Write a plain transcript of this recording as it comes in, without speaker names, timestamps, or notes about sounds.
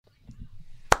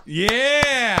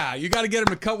Yeah, you got to get him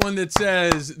to cut one that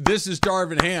says, "This is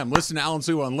Darvin Ham." Listen to Alan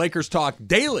Sue on Lakers Talk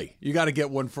daily. You got to get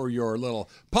one for your little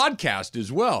podcast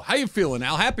as well. How you feeling,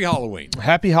 Al? Happy Halloween.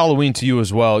 Happy Halloween to you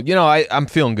as well. You know, I'm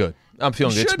feeling good. I'm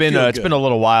feeling good. It's been a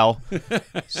little while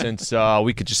since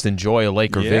we could just enjoy a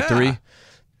Laker victory.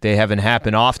 They haven't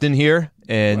happened often here,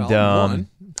 and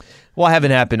well, it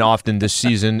haven't happened often this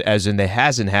season, as in they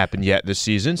hasn't happened yet this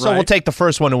season. So we'll take the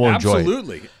first one and we'll enjoy it.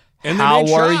 Absolutely. And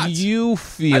how are you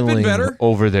feeling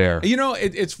over there? You know,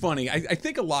 it's funny. I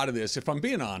think a lot of this, if I'm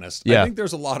being honest, I think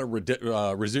there's a lot of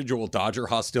residual Dodger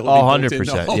hostility. Oh,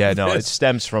 100%. Yeah, no, it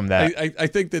stems from that. I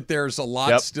think that there's a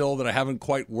lot still that I haven't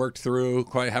quite worked through,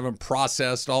 quite haven't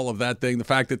processed all of that thing. The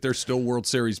fact that they're still World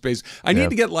Series based. I need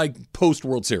to get like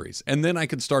post-World Series, and then I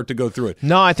can start to go through it.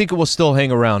 No, I think it will still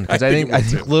hang around because I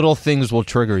think little things will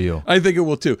trigger you. I think it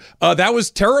will too. That was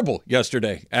terrible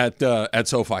yesterday at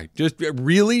SoFi. Just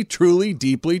really, truly,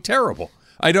 deeply terrible.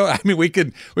 We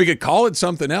could call it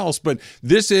something else, but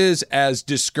this is as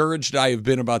discouraged I have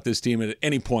been about this team at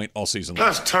any point all season long.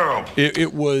 That's terrible.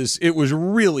 It was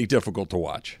really difficult to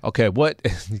watch. Okay, what?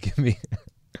 Give me.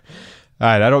 All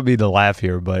right, I don't mean to laugh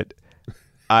here, but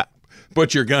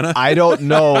but you're gonna. I don't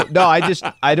know. No,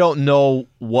 I don't know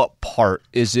what part.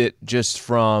 Is it just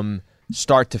from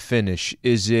start to finish?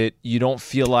 Is it you don't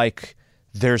feel like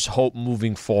there's hope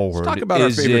moving forward? Let's talk about our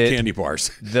favorite candy bars.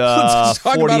 The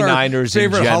 49ers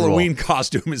favorite in general. Halloween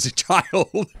costume as a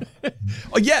child.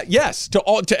 Yes,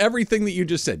 to everything that you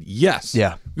just said. Yes.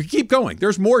 Yeah. We keep going.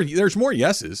 There's more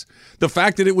yeses. The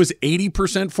fact that it was 80%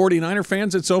 49er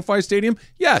fans at SoFi Stadium.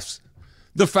 Yes.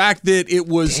 The fact that it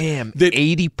was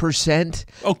 80%.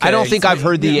 Okay. I don't think I've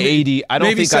heard the 80. I don't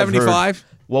maybe think 75. I've heard.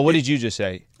 Well, what did you just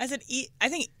say? I said I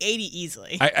think 80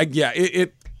 easily.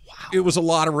 It was a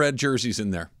lot of red jerseys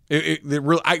in there.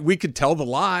 We could tell the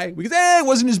lie. We could say, it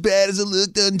wasn't as bad as it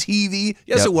looked on TV.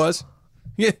 Yes, it was.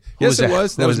 Yeah, yes, it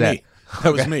was. That was me.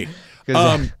 That was me.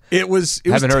 It was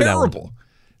terrible.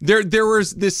 There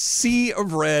was this sea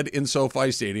of red in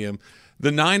SoFi Stadium.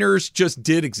 The Niners just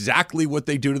did exactly what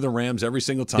they do to the Rams every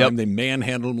single time. Yep. They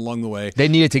manhandled them along the way. They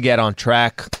needed to get on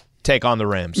track. Take on the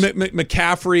Rams.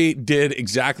 McCaffrey did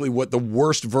exactly what the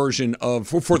worst version of,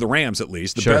 for the Rams at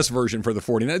least, the best version for the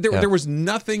 49ers. There was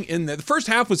nothing in there. The first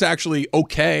half was actually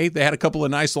okay. They had a couple of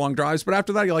nice long drives, but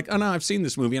after that you're like, oh no, I've seen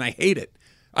this movie and I hate it.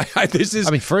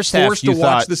 First half, forced to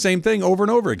watch the same thing over and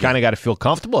over again. Kind of got to feel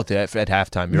comfortable at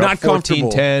halftime. You're not up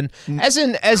 14-10. As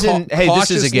in, hey,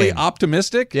 this is a game.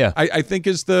 Optimistic. Yeah, I think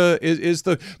is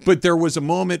the. But there was a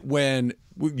moment when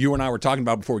you and I were talking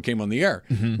about before we came on the air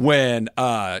when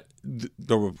the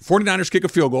 49ers kick a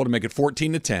field goal to make it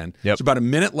 14-10. Yep. There's about a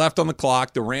minute left on the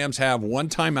clock. The Rams have one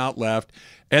timeout left.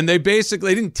 And they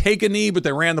didn't take a knee, but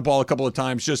they ran the ball a couple of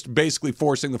times, just basically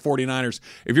forcing the 49ers.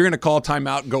 If you're going to call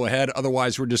timeout, go ahead.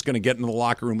 Otherwise, we're just going to get into the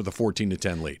locker room with a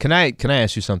 14-10 lead. Can I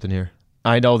ask you something here?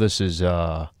 I know this is,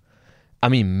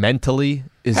 mentally,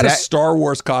 I had a Star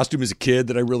Wars costume as a kid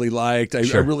that I really liked. I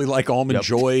really like Almond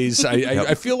Joys.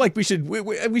 I feel like we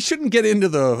shouldn't get into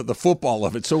the football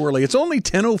of it so early. It's only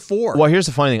 10:04. Well, here's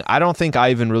the funny thing. I don't think I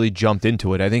even really jumped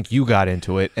into it. I think you got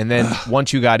into it. And then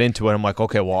once you got into it, I'm like,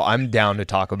 okay, well, I'm down to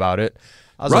talk about it.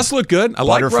 Russ looked good. I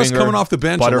like Russ coming off the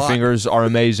bench. Butterfingers are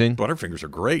amazing. Butterfingers are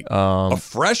great. A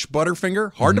fresh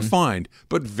Butterfinger, hard to find,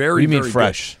 but very, what do you mean very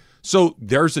fresh? Good. So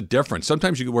there's a difference.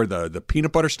 Sometimes you can wear the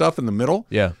peanut butter stuff in the middle.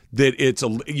 Yeah.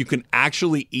 That you can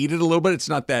actually eat it a little bit. It's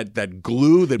not that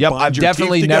glue that bonds I've your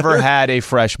definitely teeth never together. Had a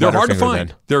fresh Butterfinger. They're hard to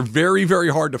find. They're very,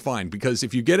 very hard to find because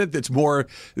if you get it that's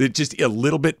just a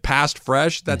little bit past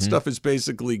fresh, that stuff is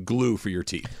basically glue for your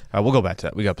teeth. All right, we'll go back to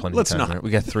that. We got plenty of time. Right?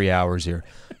 We got 3 hours here.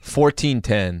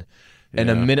 14-10 and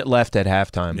a minute left at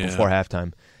halftime, before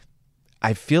halftime.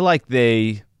 I feel like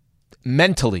they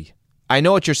mentally, I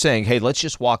know what you're saying. Hey, let's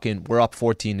just walk in. We're up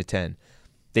 14-10.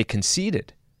 They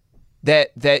conceded. They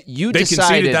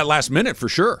conceded that last minute for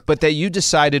sure. But that you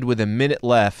decided with a minute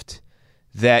left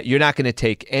that you're not going to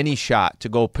take any shot to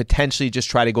go potentially just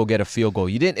try to go get a field goal.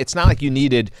 You didn't. It's not like you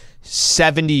needed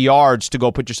 70 yards to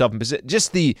go put yourself in position.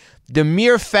 Just the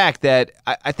mere fact that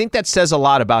I think that says a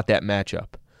lot about that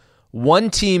matchup. One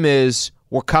team is,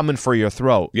 we're coming for your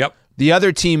throat. Yep. The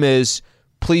other team is,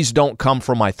 please don't come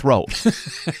for my throat.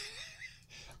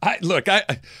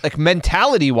 Like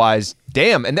mentality-wise,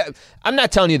 damn. And I'm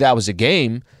not telling you that was a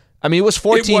game. I mean, it was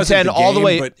 14-10 all the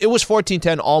way. It was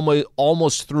 14-10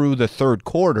 almost through the third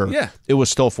quarter. Yeah. It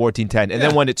was still 14-10. And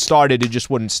then when it started, it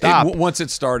just wouldn't stop. Once it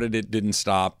started, it didn't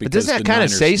stop. But doesn't that kind of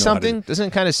say something? Doesn't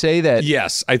it kind of say that?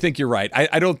 Yes, I think you're right.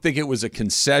 I don't think it was a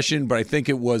concession, but I think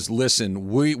it was, listen,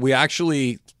 we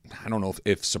actually I don't know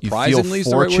if surprisingly you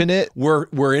feel fortunate.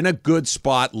 We're in a good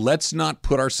spot. Let's not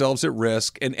put ourselves at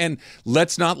risk, and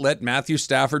let's not let Matthew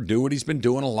Stafford do what he's been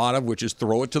doing a lot of, which is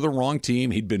throw it to the wrong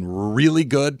team. He'd been really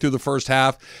good through the first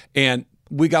half, and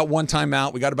we got one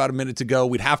timeout. We got about a minute to go.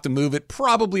 We'd have to move it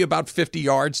probably about 50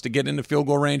 yards to get into field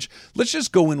goal range. Let's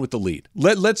just go in with the lead.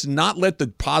 Let's not let the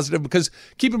positive, because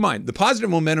keep in mind, the positive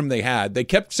momentum they had, they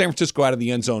kept San Francisco out of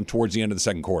the end zone towards the end of the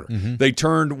second quarter. Mm-hmm. They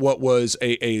turned what was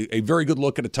a very good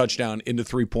look at a touchdown into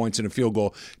 3 points and a field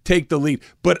goal, take the lead.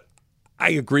 But I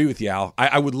agree with you, Al.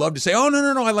 I would love to say, oh,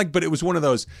 no, but it was one of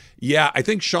those, I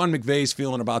think Sean McVay's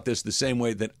feeling about this the same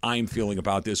way that I'm feeling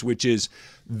about this, which is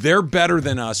they're better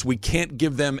than us. We can't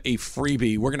give them a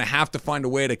freebie. We're going to have to find a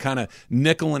way to kind of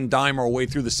nickel and dime our way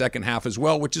through the second half as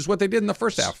well, which is what they did in the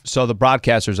first half. So the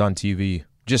broadcasters on TV,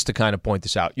 just to kind of point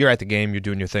this out, you're at the game, you're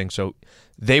doing your thing, so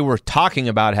they were talking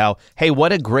about how, hey,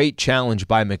 what a great challenge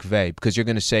by McVay, because you're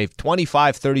going to save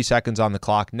 25, 30 seconds on the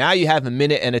clock. Now you have a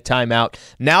minute and a timeout.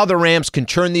 Now the Rams can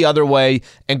turn the other way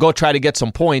and go try to get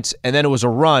some points, and then it was a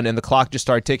run, and the clock just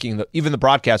started ticking. Even the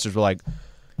broadcasters were like,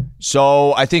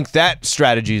 so I think that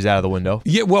strategy is out of the window.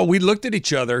 Yeah, well, we looked at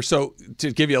each other, so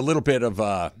to give you a little bit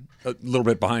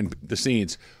behind the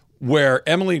scenes, where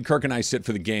Emily and Kirk and I sit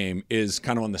for the game is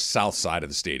kind of on the south side of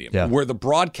the stadium. Yeah. Where the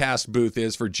broadcast booth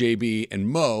is for JB and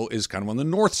Mo is kind of on the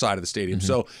north side of the stadium. Mm-hmm.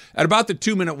 So at about the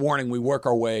 2-minute warning, we work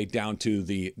our way down to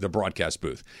the broadcast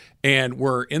booth. And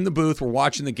we're in the booth, we're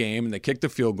watching the game, and they kick the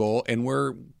field goal, and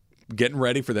we're getting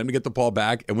ready for them to get the ball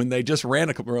back. And when they just ran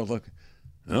a couple, we're like,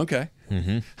 okay,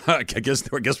 I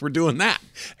guess we're doing that.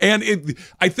 And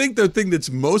I think the thing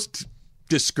that's most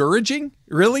discouraging,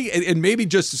 really, and maybe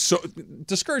just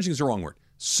discouraging is the wrong word.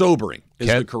 Sobering is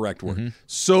the correct word. Mm-hmm.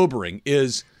 Sobering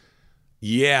is,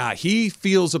 he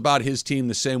feels about his team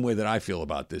the same way that I feel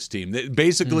about this team.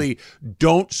 Basically,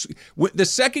 the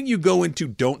second you go into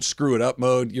don't screw it up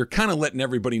mode, you're kind of letting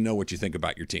everybody know what you think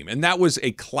about your team. And that was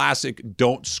a classic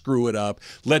don't screw it up.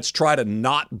 Let's try to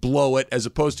not blow it, as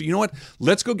opposed to, you know what?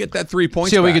 Let's go get that 3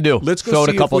 points see what back. we can do. Let's go throw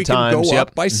see it a couple if we times. can go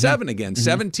up by 7 again.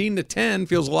 17-10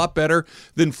 feels a lot better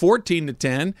than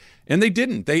 14-10. And they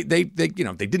didn't. They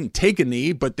didn't take a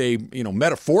knee, but they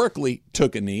metaphorically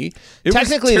took a knee.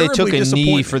 Technically, they took a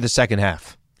knee for the second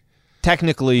half.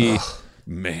 Technically,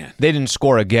 man, they didn't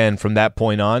score again from that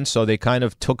point on, so they kind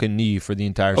of took a knee for the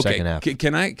entire second half.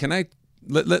 Can I?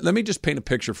 Let me just paint a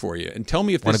picture for you and tell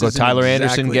me if want this to go Tyler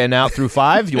Anderson getting out through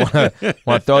 5. You want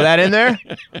to throw that in there?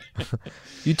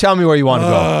 You tell me where you want to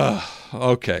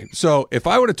go. Okay, so if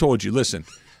I would have told you, listen,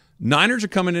 Niners are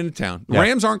coming into town. The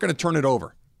Rams aren't going to turn it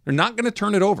over. They're not going to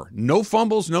turn it over. No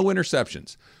fumbles, no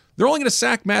interceptions. They're only going to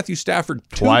sack Matthew Stafford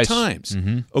twice. 2 times.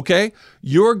 Mm-hmm. Okay?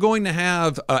 You're going to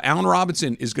have Allen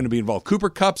Robinson is going to be involved. Cooper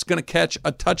Kupp's going to catch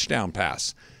a touchdown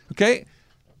pass. Okay?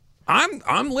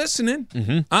 I'm listening.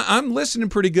 Mm-hmm. I'm listening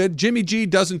pretty good. Jimmy G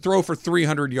doesn't throw for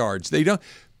 300 yards. They don't.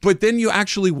 But then you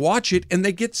actually watch it, and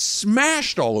they get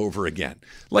smashed all over again.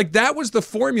 Like, that was the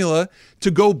formula to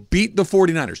go beat the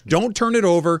 49ers. Don't turn it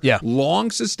over. Yeah.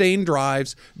 Long, sustained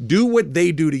drives. Do what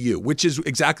they do to you, which is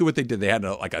exactly what they did. They had,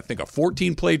 a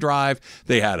 14-play drive.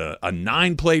 They had a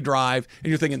 9-play drive. And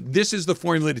you're thinking, this is the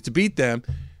formula to beat them.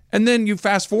 And then you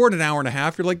fast forward an hour and a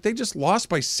half, you're like, they just lost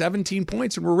by 17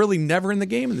 points, and we're really never in the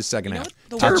game in the second half.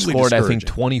 Terribly scored, I think,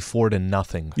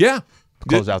 24-0. Yeah.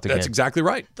 Close out the game. That's exactly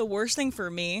right. The worst thing for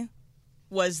me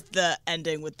was the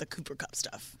ending with the Cooper Kupp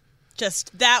stuff.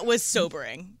 Just, that was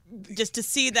sobering. Just to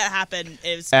see that happen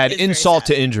is add insult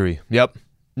to injury. Yep.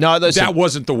 No, listen, that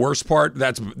wasn't the worst part.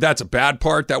 That's a bad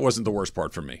part. That wasn't the worst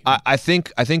part for me. I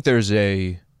think there's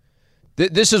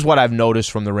this is what I've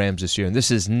noticed from the Rams this year, and this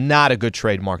is not a good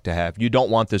trademark to have. You don't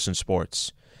want this in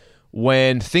sports.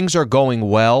 When things are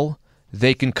going well,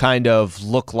 they can kind of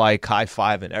look like high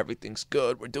five and everything's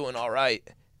good, we're doing all right.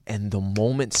 And the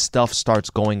moment stuff starts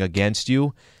going against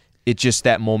you, it just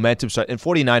that momentum starts. And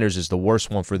 49ers is the worst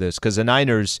one for this, because the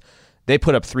Niners, they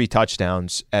put up 3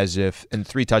 touchdowns and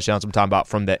 3 touchdowns I'm talking about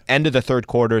from the end of the third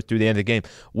quarter through the end of the game.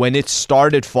 When it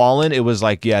started falling, it was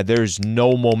like, there's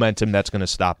no momentum that's going to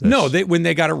stop this. No, when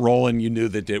they got it rolling, you knew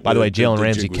that it. By the way, Jalen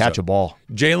Ramsey catch a ball.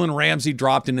 Jalen Ramsey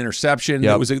dropped an interception.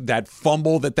 Yep. It was that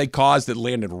fumble that they caused that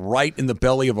landed right in the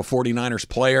belly of a 49ers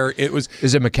player. Is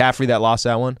it McCaffrey that lost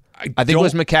that one? I think it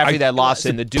was McCaffrey that lost it,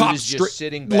 and the dude is just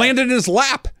sitting back. Landed in his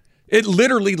lap. It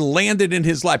literally landed in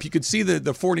his lap. You could see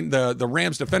the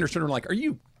Rams defenders turning like, are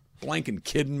you blanking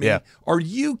kidding me? Yeah. Are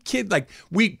you kidding? Like,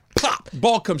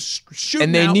 ball comes shooting out.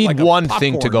 And they like need one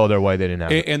thing to popcorn. go their way. They didn't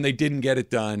have it. And they didn't get it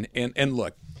done. And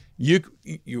look, you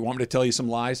want me to tell you some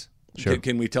lies? Sure.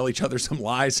 Can we tell each other some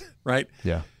lies? Right?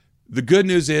 Yeah. The good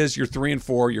news is you're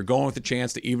 3-4. You're going with a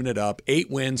chance to even it up. 8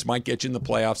 wins might get you in the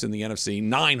playoffs in the NFC.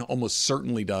 9 almost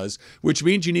certainly does, which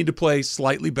means you need to play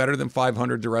slightly better than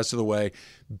 500 the rest of the way.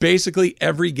 Basically,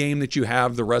 every game that you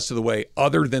have the rest of the way,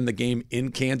 other than the game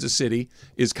in Kansas City,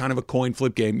 is kind of a coin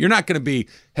flip game. You're not going to be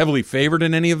heavily favored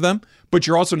in any of them, but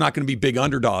you're also not going to be big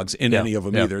underdogs in any of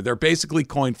them either. They're basically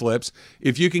coin flips.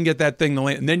 If you can get that thing to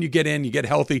land, and then you get in, you get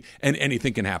healthy, and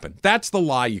anything can happen. That's the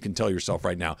lie you can tell yourself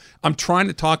right now. I'm trying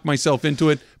to talk myself into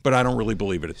it, but I don't really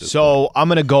believe it at this point. So I'm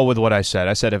going to go with what I said.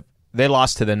 I said if they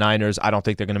lost to the Niners, I don't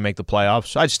think they're going to make the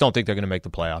playoffs. I just don't think they're going to make the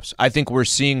playoffs. I think we're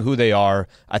seeing who they are.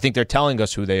 I think they're telling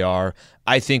us who they are.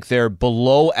 I think they're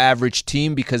below average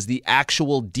team because the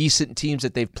actual decent teams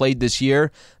that they've played this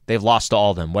year, they've lost to all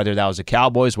of them, whether that was the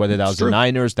Cowboys, whether that was the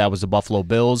Niners, that was the Buffalo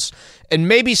Bills. And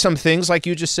maybe some things, like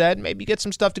you just said, maybe get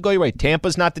some stuff to go your way.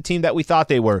 Tampa's not the team that we thought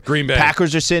they were. Green Bay.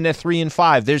 Packers are sitting at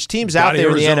 3-5. There's teams out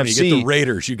there Arizona, in the NFC. You get the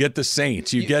Raiders, you get the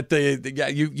Saints, you get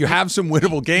you have some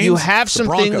winnable games. You have the some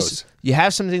Broncos. things. You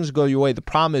have some things go your way. The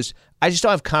problem is, I just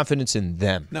don't have confidence in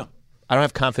them. No. I don't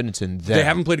have confidence in them. They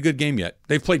haven't played a good game yet.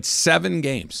 They've played 7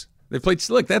 games. They've played.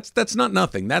 Look, that's not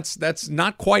nothing. That's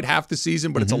not quite half the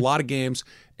season, but it's a lot of games,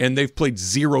 and they've played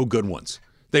 0 good ones.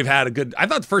 They've had a good. I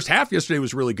thought the first half yesterday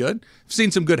was really good. I've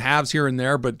seen some good halves here and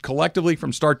there, but collectively,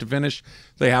 from start to finish,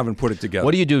 they haven't put it together.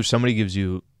 What do you do if somebody gives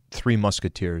you 3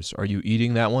 Musketeers? Are you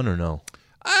eating that one or no?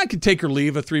 I could take or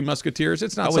leave a 3 Musketeers.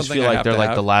 It's not I always something feel I like have they're to like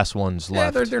have. the last ones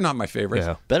left. Yeah, they're not my favorites.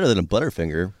 Yeah. Better than a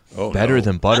Butterfinger. Oh, Better no.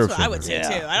 than Butterfinger. That's what I would say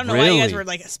too. I don't know Really? why you guys were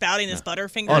like spouting this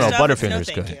Butterfinger Oh no, stuff. Butterfinger's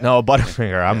No, good. thank you. No,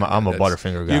 Butterfinger. I'm a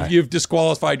Butterfinger guy. You've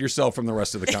disqualified yourself from the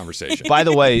rest of the conversation. By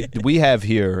the way, we have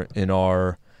here in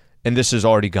our, and this has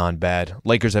already gone bad.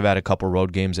 Lakers have had a couple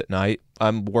road games at night.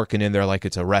 I'm working in there like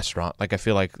it's a restaurant. Like I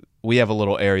feel like we have a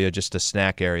little area, just a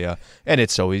snack area, and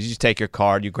it's so easy. You take your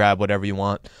card, you grab whatever you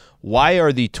want. Why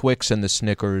are the Twix and the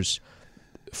Snickers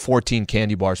 14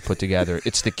 candy bars put together?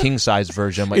 It's the king size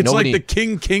version. Like, it's like the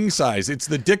king size. It's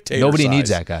the dictator Nobody size. needs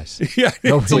that, guys. Yeah,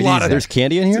 it's a lot of. There's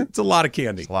candy in here? It's a lot of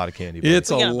candy. It's a lot of candy. Bars. It's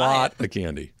a lot of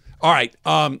candy. All right.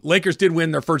 Lakers did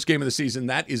win their first game of the season.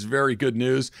 That is very good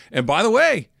news. And by the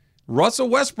way, Russell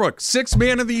Westbrook, 6th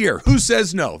man of the year. Who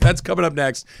says no? That's coming up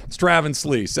next. It's Travis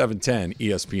Lee, 710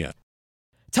 ESPN.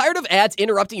 Tired of ads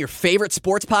interrupting your favorite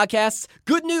sports podcasts?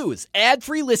 Good news!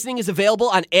 Ad-free listening is available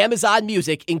on Amazon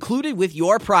Music, included with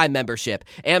your Prime membership.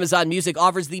 Amazon Music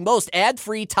offers the most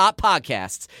ad-free top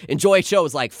podcasts. Enjoy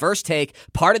shows like First Take,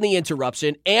 Pardon the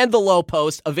Interruption, and The Low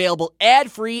Post, available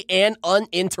ad-free and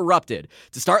uninterrupted.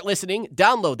 To start listening,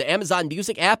 download the Amazon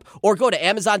Music app or go to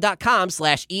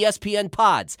amazon.com/ESPN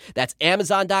Pods. That's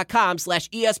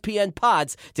amazon.com/ESPN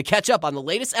Pods to catch up on the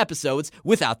latest episodes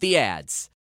without the ads.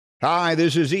 Hi,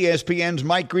 this is ESPN's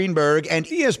Mike Greenberg, and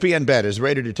ESPN Bet is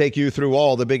ready to take you through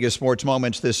all the biggest sports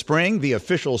moments this spring. The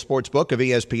official sports book of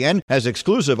ESPN has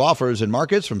exclusive offers and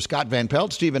markets from Scott Van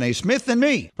Pelt, Stephen A. Smith, and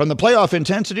me. From the playoff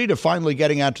intensity to finally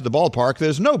getting out to the ballpark,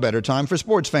 there's no better time for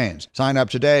sports fans. Sign up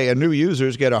today, and new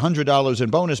users get $100 in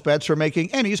bonus bets for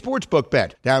making any sportsbook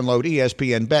bet. Download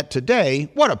ESPN Bet today.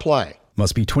 What a play.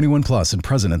 Must be 21 plus and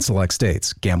present in select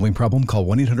states. Gambling problem? Call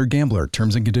 1-800-GAMBLER.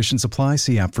 Terms and conditions apply.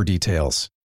 See app for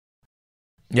details.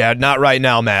 Yeah, not right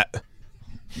now, Matt.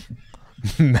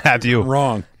 Matthew.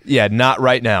 Wrong. Yeah, not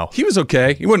right now. He was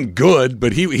okay. He wasn't good,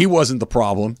 but he wasn't the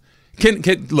problem.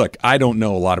 Look, I don't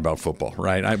know a lot about football,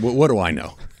 right? What do I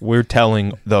know? We're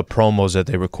telling the promos that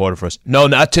they recorded for us. No,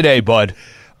 not today, bud.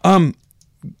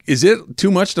 Is it too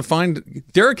much to find?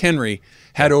 Derrick Henry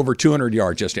had over 200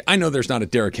 yards yesterday. I know there's not a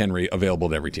Derrick Henry available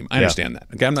to every team. I understand that.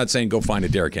 Okay, I'm not saying go find a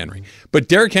Derrick Henry. But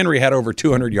Derrick Henry had over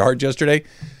 200 yards yesterday.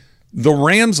 The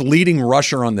Rams' leading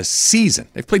rusher on the season,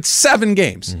 they've played 7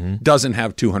 games, doesn't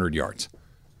have 200 yards.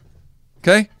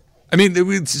 Okay? I mean,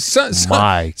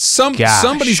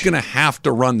 somebody's going to have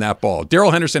to run that ball.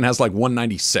 Darrell Henderson has like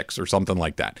 196 or something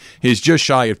like that. He's just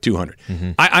shy of 200.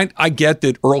 I get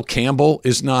that Earl Campbell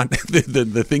is not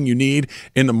the thing you need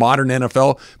in the modern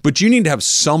NFL, but you need to have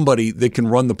somebody that can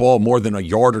run the ball more than a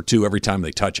yard or two every time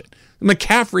they touch it.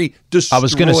 McCaffrey destroyed them I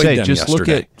was going to say, just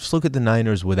yesterday. look at the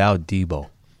Niners without Debo.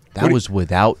 That was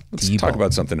without Let's Debo. talk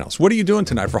about something else. What are you doing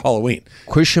tonight for Halloween?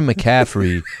 Christian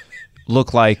McCaffrey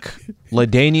looked like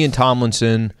LaDainian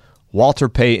Tomlinson, Walter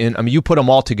Payton. I mean, you put them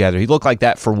all together. He looked like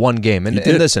that for one game. And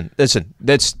listen, this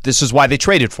is why they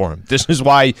traded for him. This is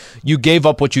why you gave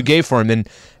up what you gave for him. And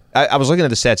I was looking at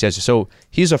the stats yesterday. So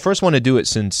he's the first one to do it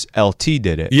since LT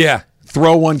did it. Yeah.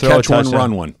 Throw one, catch one,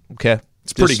 run one. Okay.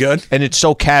 It's pretty good. And it's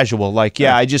so casual. Like,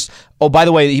 by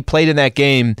the way, he played in that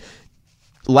game.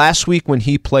 Last week when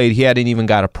he played, he hadn't even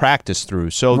got a practice through.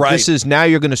 So This is now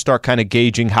you're going to start kind of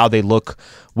gauging how they look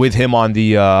with him on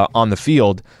the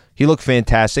field. He looked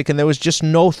fantastic, and there was just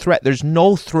no threat. There's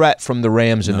no threat from the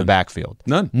Rams in the backfield.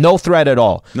 None. No threat at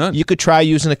all. None. You could try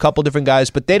using a couple different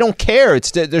guys, but they don't care.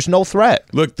 There's no threat.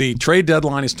 Look, the trade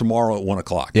deadline is tomorrow at 1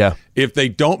 o'clock. Yeah. If they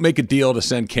don't make a deal to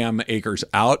send Cam Akers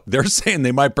out, they're saying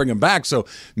they might bring him back. So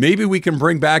maybe we can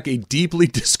bring back a deeply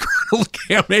disgruntled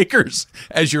Cam Akers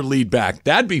as your lead back.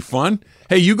 That'd be fun.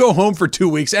 Hey, you go home for 2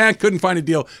 weeks. Couldn't find a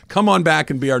deal. Come on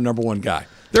back and be our number one guy.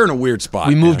 They're in a weird spot.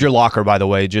 We moved your locker, by the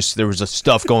way. Just there was a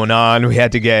stuff going on. We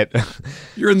had to get.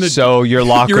 You're in the so your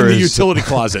locker. You're in the is, utility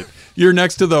closet. You're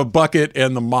next to the bucket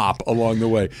and the mop along the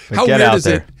way. How get weird out is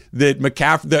there. it that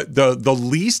McCaffrey, the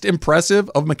least impressive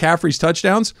of McCaffrey's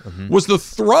touchdowns was the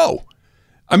throw?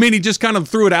 I mean, he just kind of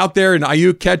threw it out there, and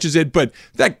Ayuk catches it. But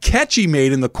that catch he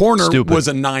made in the corner was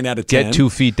a 9 out of 10. Get 2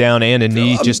 feet down and a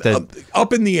knee, just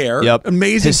up in the air. Yep.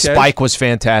 Amazing. His catch. spike was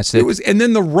fantastic. And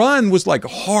then the run was like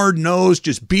hard nosed,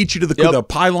 just beat you to the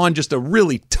pylon. Just a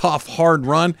really tough, hard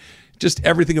run. Just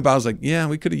everything about it was like, yeah,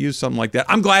 we could have used something like that.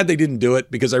 I'm glad they didn't do it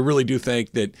because I really do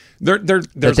think that there's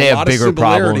they a have lot bigger of similarities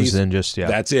problems than just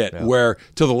That's it. Yeah. Where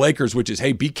to the Lakers, which is,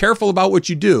 hey, be careful about what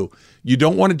you do. You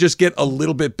don't want to just get a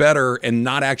little bit better and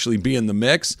not actually be in the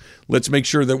mix. Let's make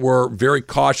sure that we're very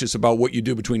cautious about what you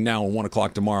do between now and 1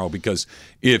 o'clock tomorrow, because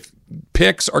if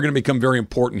picks are going to become very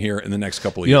important here in the next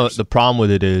couple of years. You know, the problem with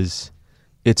it is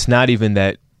it's not even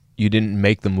that you didn't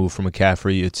make the move from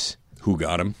McCaffrey. It's who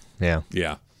got him. Yeah.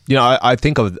 Yeah. You know, I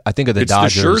think of the Dodgers. Dodgers.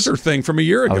 It's the Scherzer thing from a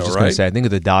year ago, I was just right? going to say, I think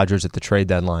of the Dodgers at the trade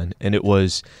deadline, and it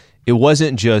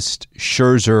wasn't just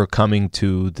Scherzer coming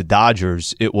to the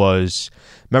Dodgers. It was,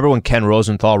 remember when Ken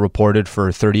Rosenthal reported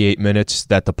for 38 minutes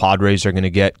that the Padres are going to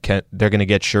get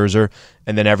Scherzer,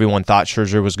 and then everyone thought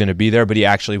Scherzer was going to be there, but he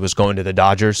actually was going to the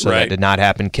Dodgers, so that did not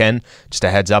happen. Ken, just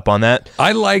a heads up on that.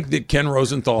 I like that Ken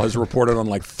Rosenthal has reported on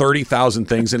like 30,000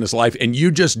 things in his life, and you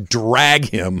just drag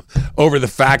him over the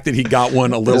fact that he got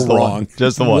one a little wrong.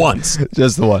 Just the one. Once.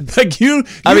 Just the one. Like you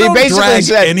I mean,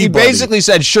 don't he basically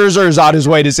said Scherzer is on his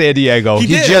way to San Diego. He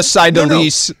just signed a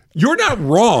lease. You're not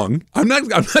wrong. I'm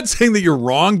not saying that you're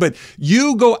wrong, but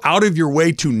you go out of your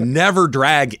way to never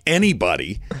drag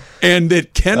anybody, and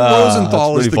that Ken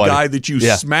Rosenthal is the guy that you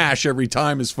smash every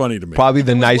time is funny to me. Probably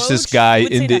the nicest guy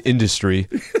in the industry.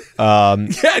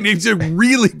 And he's a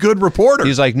really good reporter.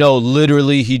 He's like, no,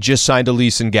 literally, he just signed a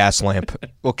lease in Gaslamp.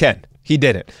 Well, Ken, he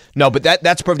didn't. No, but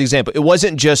that's a perfect example. It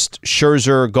wasn't just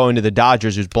Scherzer going to the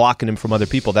Dodgers who's blocking him from other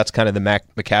people. That's kind of the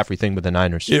McCaffrey thing with the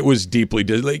Niners. It was deeply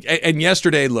and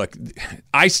yesterday, look,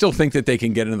 I still think that they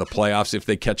can get into the playoffs if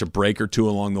they catch a break or two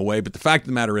along the way. But the fact of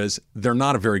the matter is, they're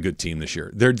not a very good team this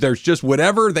year. There's just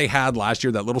whatever they had last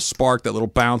year, that little spark, that little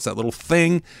bounce, that little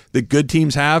thing that good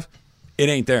teams have, it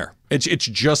ain't there. It's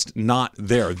just not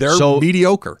there. They're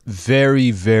mediocre.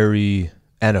 Very, very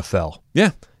NFL.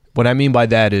 Yeah. What I mean by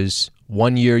that is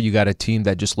 1 year you got a team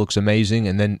that just looks amazing,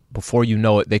 and then before you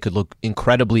know it, they could look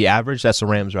incredibly average. That's the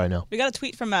Rams right now. We got a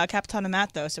tweet from Capitano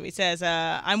Matt, though. So he says,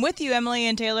 I'm with you, Emily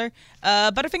and Taylor.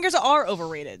 Butterfingers are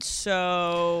overrated.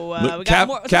 So we got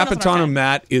more. Capitano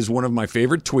Matt is one of my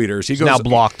favorite tweeters. He goes now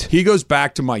blocked. He goes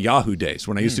back to my Yahoo days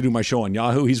when I used to do my show on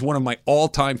Yahoo. He's one of my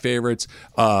all-time favorites.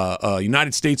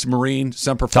 United States Marine,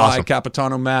 Semper Fi, awesome.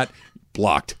 Capitano Matt,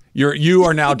 blocked. You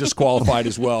are now disqualified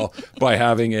as well by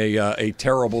having a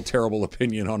terrible, terrible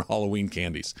opinion on Halloween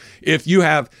candies. If you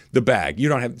have the bag, you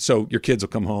don't have. So your kids will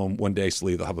come home one day,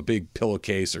 Slee. They'll have a big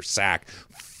pillowcase or sack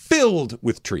filled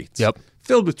with treats. Yep.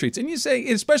 Filled with treats. And you say,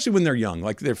 especially when they're young,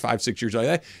 like they're 5, 6 years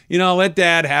old, let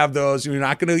Dad have those. You're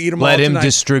not going to eat them all tonight. Let him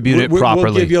distribute it properly.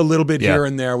 We'll give you a little bit here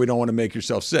and there. We don't want to make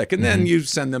yourself sick. And then you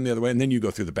send them the other way, and then you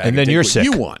go through the bag. And then take you're what sick.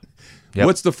 You want. Yep.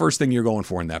 What's the first thing you're going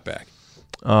for in that bag?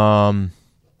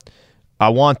 I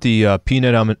want the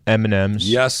peanut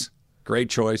M&Ms. Yes. Great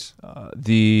choice. I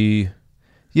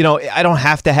don't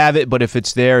have to have it, but if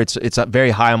it's there, it's very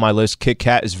high on my list. Kit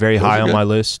Kat is very high on my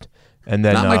list. And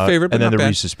then not my favorite, but and then not the bad.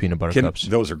 Reese's peanut butter cups.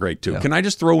 Those are great too. Yeah. Can I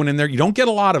just throw one in there? You don't get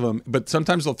a lot of them, but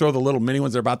sometimes they'll throw the little mini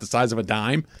ones that are about the size of a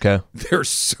dime. Okay. They're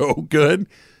so good.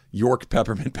 York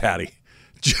peppermint patty.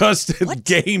 Just a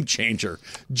game changer.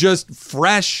 Just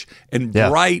fresh and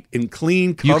bright and clean.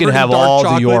 You can covered have in dark all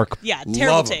chocolate. the York. Yeah,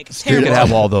 terrible take. You can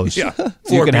have all those. Yeah,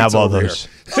 you can have all over those.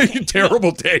 here.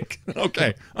 Terrible take.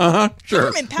 Okay.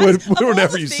 Sure. Peppermint patties. Of all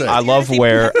Whatever the you things say. I love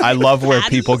where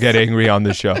people get angry on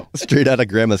the show. Straight out of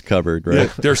Grandma's cupboard, right?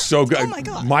 They're so good. Oh my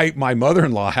God. My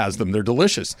mother-in-law has them. They're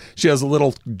delicious. She has a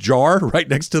little jar right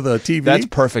next to the TV. That's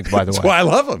perfect, by the way. That's why I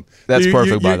love them. That's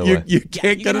perfect, by the way. You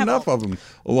can't you get can have enough all- of them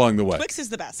along the way. Twix is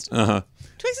the best.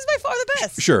 Twix is by far the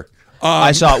best. Sure.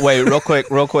 I saw. Wait,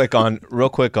 real quick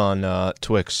on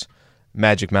Twix.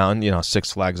 Magic Mountain,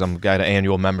 Six Flags. I'm got an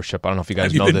annual membership. I don't know if you guys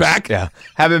Have you know been this. back? Yeah,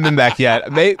 haven't been back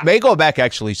yet. May go back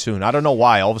actually soon. I don't know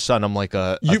why. All of a sudden, I'm like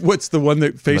What's the one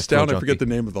that face thrill down? I junkie. forget the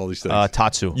name of all these things.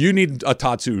 Tatsu. You need a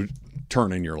Tatsu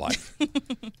turn in your life.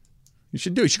 You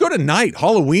should do it. You should go tonight,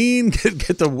 Halloween.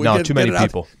 Get the Too many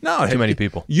people. No, too many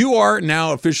people. You are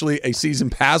now officially a season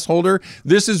pass holder.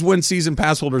 This is when season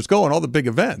pass holders go on all the big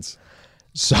events.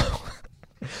 So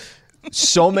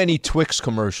many Twix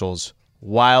commercials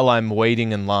while I'm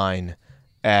waiting in line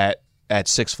at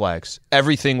Six Flags.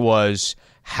 Everything was,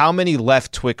 how many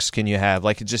left Twix can you have?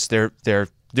 Like, just they're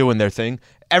doing their thing.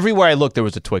 Everywhere I looked, there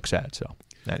was a Twix ad. So,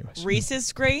 anyways,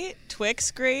 Reese's great,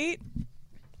 Twix great.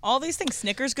 All these things.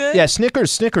 Snickers good. yeah,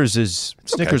 Snickers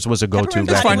was a go-to Peppermint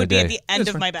back patty in the would be at day. the end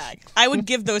of my bag. I would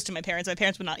give those to my parents. My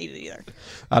parents would not eat it either.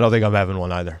 I don't think I'm having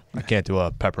one either. I can't do a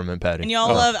peppermint patty. And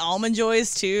y'all love Almond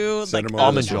Joys too. Send them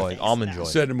Almond over Joy. this way. Almond Joy.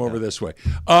 Send them over this way.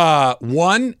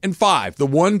 1 and 5. The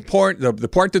one part, the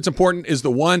part that's important is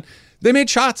the one. They made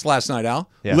shots last night, Al.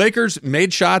 Yeah. Lakers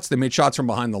made shots. They made shots from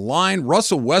behind the line.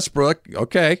 Russell Westbrook,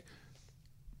 okay,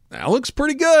 that looks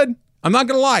pretty good. I'm not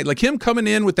going to lie. Like him coming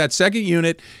in with that second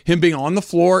unit, him being on the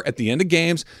floor at the end of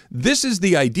games, this is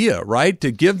the idea, right?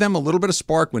 To give them a little bit of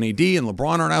spark when AD and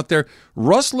LeBron aren't out there.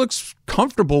 Russ looks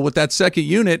comfortable with that second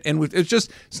unit, and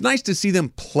it's nice to see them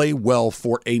play well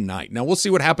for a night. Now, we'll see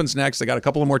what happens next. They got a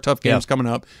couple of more tough games coming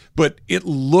up, but it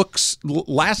looks,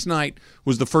 last night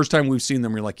was the first time we've seen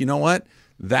them. You're like, you know what?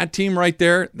 That team right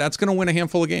there, that's going to win a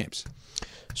handful of games.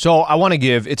 So I want to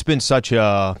give, it's been such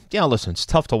a, listen, it's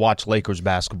tough to watch Lakers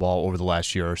basketball over the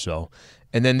last year or so.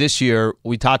 And then this year,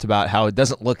 we talked about how it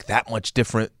doesn't look that much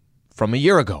different from a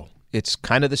year ago. It's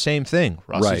kind of the same thing.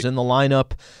 Russ is in the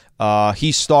lineup.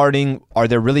 He's starting. Are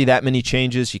there really that many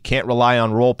changes? You can't rely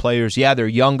on role players. Yeah, they're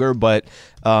younger, but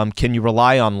can you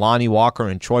rely on Lonnie Walker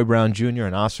and Troy Brown Jr.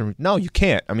 and Austin? No, you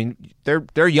can't. I mean,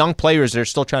 they're young players. They're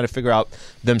still trying to figure out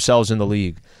themselves in the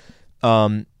league.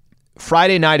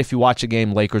 Friday night, if you watch a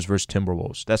game, Lakers versus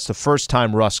Timberwolves, that's the first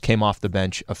time Russ came off the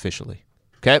bench officially.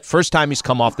 Okay? First time he's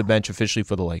come off the bench officially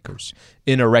for the Lakers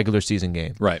in a regular season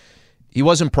game. Right. He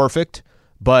wasn't perfect,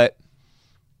 but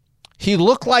he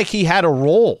looked like he had a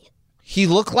role. He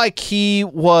looked like he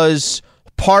was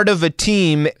part of a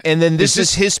team, and then this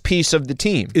is his piece of the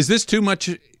team. Is this too much?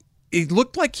 It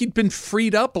looked like he'd been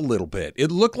freed up a little bit.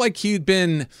 It looked like he'd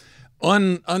been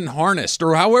unharnessed,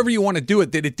 or however you want to do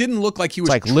it, that it didn't look like he was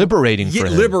like liberating for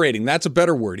him. Liberating, that's a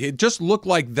better word. It just looked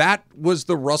like that was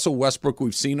the Russell Westbrook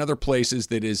we've seen other places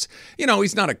that is,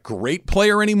 he's not a great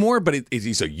player anymore, but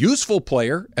he's a useful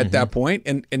player at that point.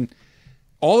 And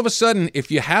all of a sudden,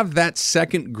 if you have that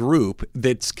second group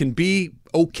that can be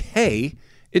okay,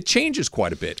 it changes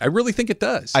quite a bit. I really think it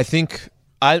does. I think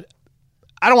I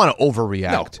don't want to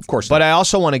overreact. No, of course but not. I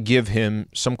also want to give him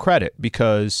some credit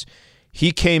because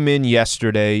he came in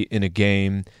yesterday in a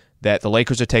game that the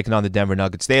Lakers are taking on the Denver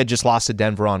Nuggets. They had just lost to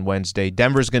Denver on Wednesday.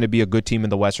 Denver's going to be a good team in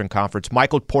the Western Conference.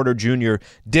 Michael Porter Jr.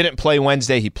 didn't play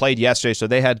Wednesday. He played yesterday, so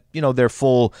they had their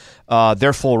full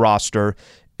roster.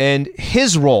 And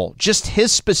his role, just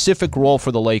his specific role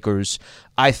for the Lakers,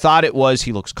 I thought it was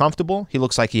he looks comfortable. He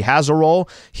looks like he has a role.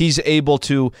 He's able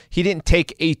to. He didn't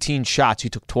take 18 shots. He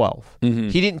took 12.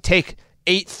 He didn't take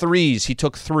 8 threes. He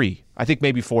took 3. I think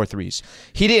maybe 4 threes.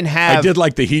 He didn't have. I did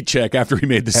like the heat check after he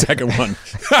made the second one.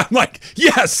 I'm like,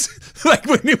 yes. Like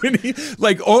when he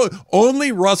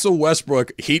only Russell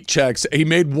Westbrook heat checks. He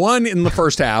made one in the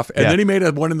first half, and then he made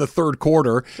one in the third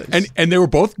quarter, and they were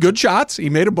both good shots. He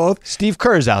made them both. Steve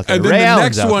Kerr's out there. And then Ray the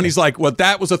Allen's next out one, there. he's like, well,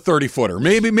 that was a 30-footer.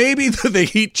 Maybe the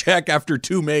heat check after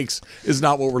 2 makes is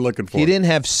not what we're looking for. He didn't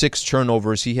have 6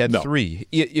 turnovers. He had 3.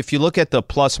 If you look at the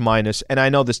plus minus, and I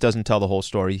know this doesn't tell the whole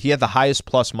story, he had the highest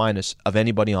plus minus of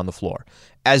anybody on the floor.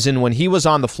 As in, when he was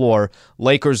on the floor,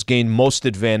 Lakers gained most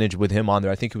advantage with him on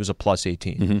there. I think it was a plus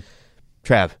 18.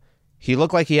 Trav, he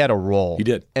looked like he had a role. He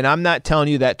did. And I'm not telling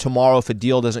you that tomorrow, if a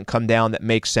deal doesn't come down that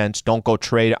makes sense, don't go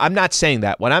trade. I'm not saying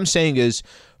that. What I'm saying is,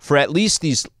 for at least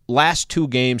these last 2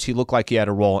 games, he looked like he had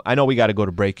a role. I know we got to go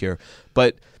to break here,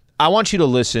 but I want you to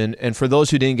listen, and for those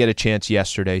who didn't get a chance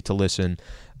yesterday to listen,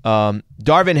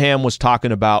 Darvin Ham was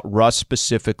talking about Russ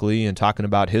specifically and talking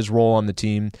about his role on the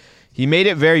team. He made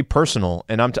it very personal,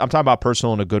 and I'm talking about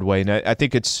personal in a good way. And I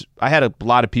think I had a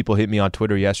lot of people hit me on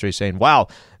Twitter yesterday saying, wow,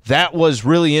 that was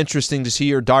really interesting to see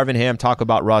your Darvin Ham talk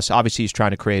about Russ. Obviously, he's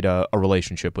trying to create a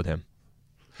relationship with him.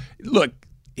 Look,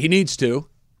 he needs to,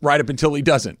 right up until he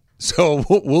doesn't. So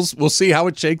we'll see how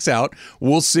it shakes out.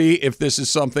 We'll see if this is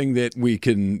something that we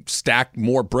can stack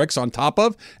more bricks on top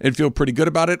of and feel pretty good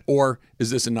about it, or is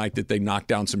this a night that they knock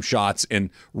down some shots and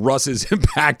Russ's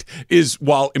impact is,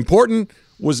 while important,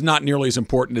 was not nearly as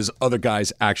important as other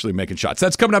guys actually making shots.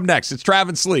 That's coming up next. It's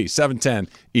Travis Lee, 710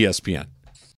 ESPN.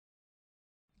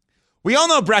 We all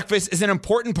know breakfast is an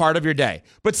important part of your day,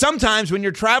 but sometimes when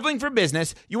you're traveling for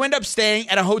business, you end up staying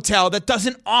at a hotel that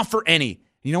doesn't offer any.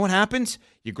 You know what happens?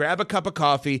 You grab a cup of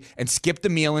coffee and skip the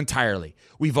meal entirely.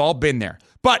 We've all been there.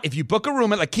 But if you book a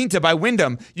room at La Quinta by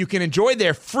Wyndham, you can enjoy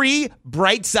their free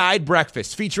Bright Side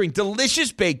breakfast featuring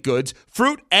delicious baked goods,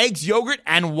 fruit, eggs, yogurt,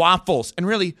 and waffles. And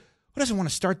really, who doesn't want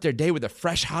to start their day with a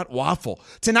fresh, hot waffle?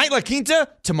 Tonight, La Quinta,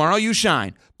 tomorrow you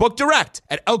shine. Book direct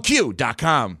at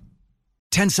lq.com.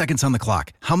 10 seconds on the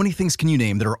clock. How many things can you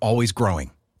name that are always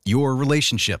growing? Your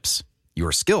relationships,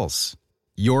 your skills,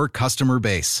 your customer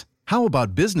base. How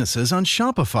about businesses on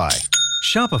Shopify?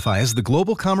 Shopify is the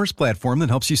global commerce platform that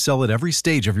helps you sell at every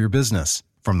stage of your business.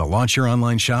 From the launch your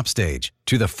online shop stage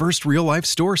to the first real-life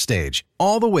store stage,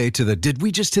 all the way to the did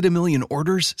we just hit 1 million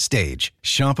orders stage.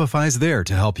 Shopify's there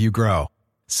to help you grow.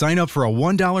 Sign up for a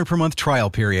 $1 per month trial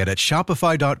period at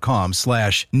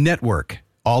shopify.com/network,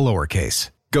 all lowercase.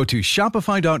 Go to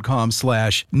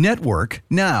shopify.com/network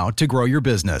now to grow your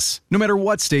business. No matter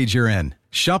what stage you're in,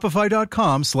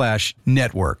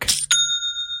 shopify.com/network.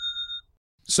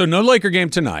 So no Laker game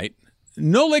tonight.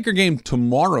 No Laker game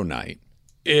tomorrow night.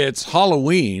 It's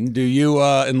Halloween. Do you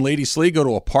and Lady Slee go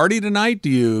to a party tonight? Do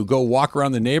you go walk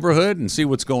around the neighborhood and see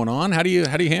what's going on? How do you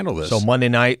handle this? So Monday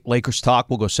night, Lakers talk.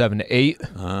 We'll go 7 to 8.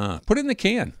 Put it in the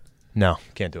can. No,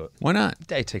 can't do it. Why not?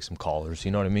 They take some callers.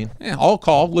 You know what I mean? Yeah, I'll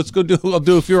call. Let's go do. I'll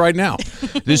do a few right now.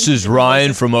 This is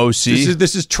Ryan from OC.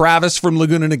 This is Travis from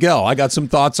Laguna Niguel. I got some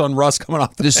thoughts on Russ coming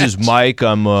off the bench. Is Mike.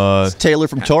 I'm Taylor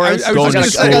from Torres. I going to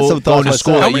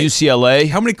school at UCLA.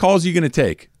 How many calls are you going to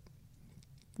take?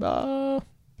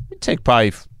 Take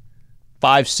probably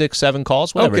 5, 6, 7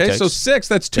 calls. Whatever it Okay, takes. so 6.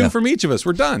 That's 2 from each of us.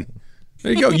 We're done.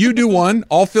 There you go. You do one.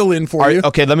 I'll fill in for you.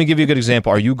 Okay, let me give you a good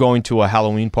example. Are you going to a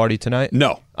Halloween party tonight?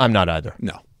 No. I'm not either.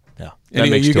 No. Yeah. Are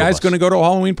you guys going to go to a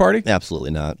Halloween party?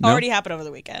 Absolutely not. Already happened over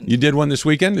the weekend. You did one this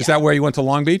weekend? Is that where you went to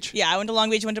Long Beach? Yeah, I went to Long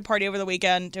Beach, went to a party over the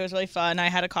weekend. It was really fun. I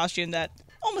had a costume that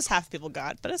almost half people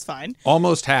got, but it's fine.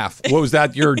 Almost half. What was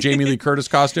that, your Jamie Lee Curtis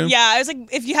costume? Yeah, I was like,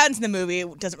 if you hadn't seen the movie,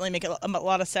 it doesn't really make a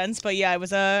lot of sense. But yeah, it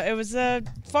was a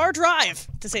far drive,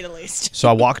 to say the least. So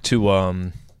I walked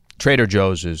to Trader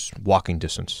Joe's is walking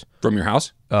distance. From your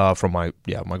house? From my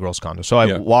girl's condo. So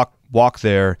I walk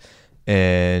there,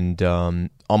 and on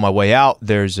my way out,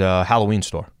 there's a Halloween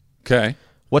store. Okay.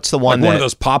 What's the one? Like one of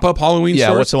those pop-up Halloween stores?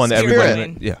 Yeah, what's the one that Spirit.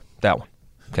 everybody? Yeah, that one.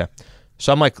 Okay.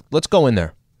 So I'm like, let's go in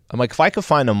there. I'm like, if I could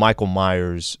find a Michael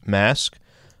Myers mask,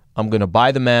 I'm going to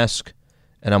buy the mask,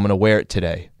 and I'm going to wear it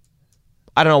today.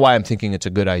 I don't know why I'm thinking it's a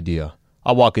good idea.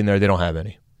 I'll walk in there. They don't have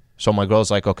any. So my girl's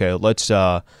like, okay,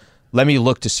 let me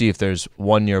look to see if there's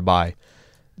one nearby.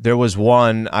 There was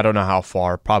one, I don't know how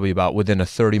far, probably about within a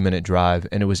 30-minute drive,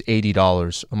 and it was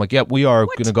 $80. I'm like, yeah, we are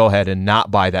going to go ahead and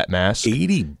not buy that mask.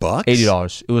 $80?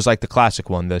 $80. It was like the classic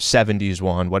one, the 70s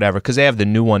one, whatever, because they have the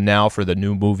new one now for the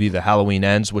new movie, The Halloween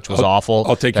Ends, which was awful.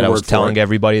 I'll take your word for it. I was telling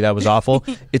everybody that was awful.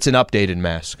 It's an updated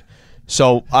mask.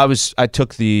 So I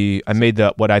made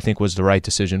what I think was the right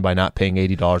decision by not paying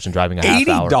 $80 and driving a half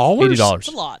hour. $80? $80.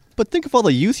 A lot. But think of all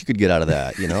the use you could get out of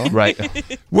that, you know? Right.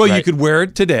 Well, Right. you could wear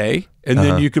it today, and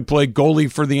then you could play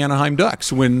goalie for the Anaheim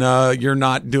Ducks when you're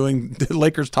not doing the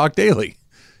Lakers Talk Daily.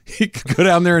 You could go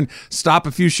down there and stop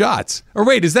a few shots. Or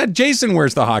wait, is that Jason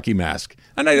wears the hockey mask?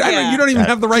 And you don't even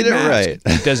have the right mask. Right.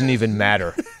 It doesn't even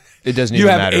matter. It doesn't You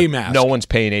even have matter. a mask. No one's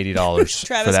paying $80 Travis,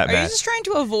 for that are you mask. just trying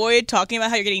to avoid talking about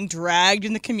how you're getting dragged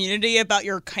in the community about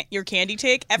your candy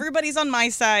take? Everybody's on my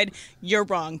side. You're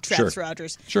wrong, Travis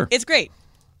Rogers. Sure. It's great.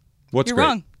 What's You're great?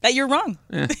 wrong. That you're wrong.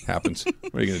 Happens.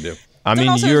 What are you going to do? I mean,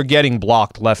 also- you're getting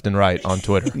blocked left and right on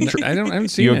Twitter. I haven't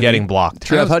seen You're any. getting blocked.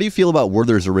 Trev, how do you feel about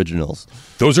Werther's Originals?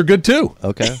 Those are good too.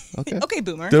 Okay. Okay,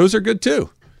 Boomer. Those are good too.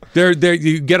 They're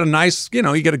you get a nice,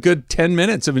 you get a good 10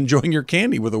 minutes of enjoying your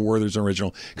candy with a Werther's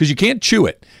Original because you can't chew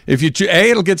it. If you chew,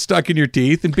 A, it'll get stuck in your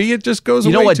teeth, and B, it just goes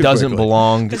away. You know what too doesn't quickly.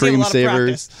 belong? 'Cause you have a lot of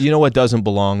savers. practice. You know what doesn't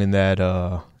belong in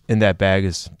that bag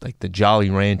is like the Jolly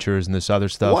Ranchers and this other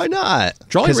stuff. Why not?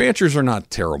 Jolly Ranchers are not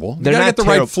terrible. They're you gotta not get the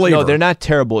terrible. right flavor. No, they're not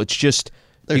terrible. It's just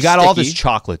They're you got all this sticky.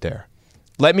 chocolate there.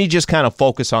 Let me just kind of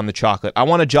focus on the chocolate. I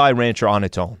want a Jolly Rancher on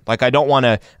its own. Like I don't want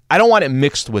it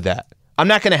mixed with that. I'm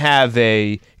not going to have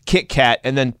a Kit Kat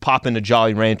and then pop in a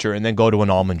Jolly Rancher and then go to an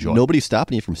Almond Joy. Nobody's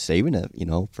stopping you from saving it,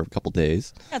 for a couple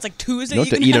days. Yeah, it's like Tuesday. You don't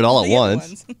have to can eat it all have at the other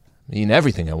once. ones. Eating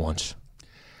everything at once.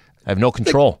 I have no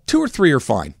control. 2 or 3 are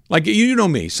fine. Like you know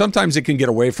me. Sometimes it can get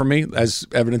away from me, as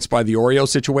evidenced by the Oreo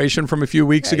situation from a few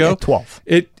weeks ago. yeah, 12.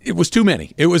 It was too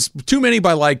many. It was too many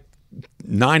by like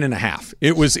 9.5.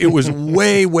 It was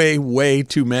way, way, way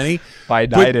too many. By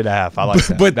 9.5, I like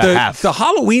that. But the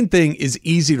Halloween thing is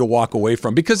easy to walk away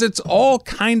from because it's all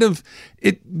kind of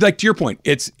like to your point.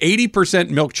 It's 80%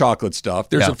 milk chocolate stuff.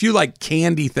 There's a few like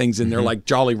candy things in there, like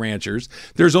Jolly Ranchers.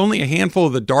 There's only a handful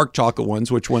of the dark chocolate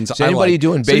ones. Which ones? Is anybody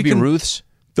doing Baby Ruths?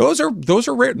 Those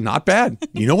are rare, not bad.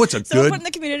 You know what's a So good put in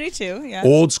the community too. Yeah.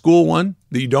 old school one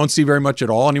that you don't see very much at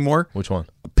all anymore? Which one?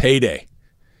 A Payday.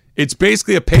 It's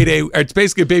basically a Payday. It's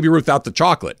basically a Baby Ruth without the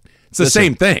chocolate. It's the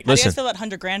same thing. How do you guys feel about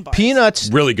 100 grand bars? Peanuts,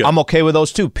 really good. I'm okay with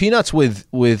those too. Peanuts with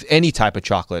any type of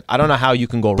chocolate. I don't know how you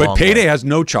can go wrong. But Payday has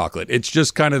no chocolate. It's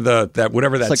just kind of that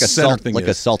whatever that It's like center thing like is.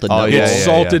 a salted Oh, nut. yeah, roll. It's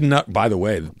salted nut. By the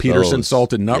way, the Peterson Those-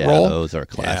 salted nut yeah, roll. those are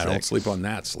classic. Yeah, don't sleep on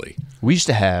that, Slee. We used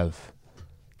to have,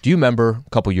 do you remember a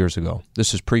couple years ago?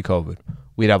 This is pre-COVID.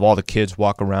 We'd have all the kids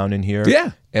walk around in here.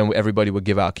 Yeah. And everybody would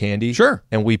give out candy. Sure.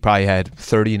 And we probably had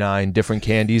 39 different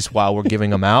candies while we're giving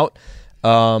them out.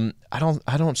 I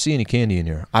don't see any candy in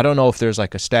here. I don't know if there's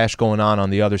like a stash going on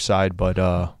the other side, but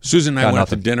Susan and I got went out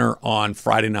nothing. to dinner on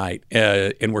Friday night,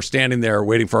 and we're standing there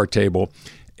waiting for our table.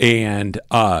 And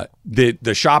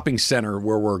the shopping center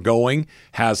where we're going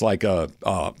has like a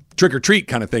trick or treat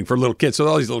kind of thing for little kids. So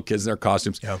all these little kids in their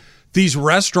costumes. Yeah. These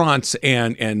restaurants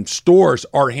and stores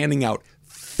are handing out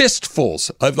fistfuls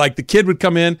of, like, the kid would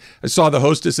come in. I saw the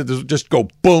hostess and this would just go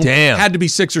boom. Damn. Had to be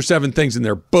 6 or 7 things in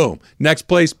there. Boom. Next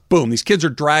place. Boom. These kids are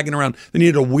dragging around. They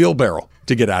needed a wheelbarrow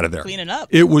to get out of there. Clean it up.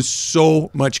 It was so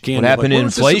much candy. What happened where to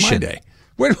was this in my inflation? day?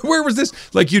 Where was this?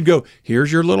 Like, you'd go,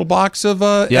 here's your little box of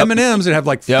M&Ms and have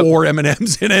like 4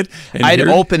 M&Ms in it. And I'd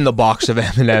open the box of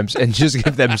M&Ms and just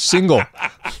give them single.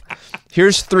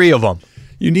 Here's 3 of them.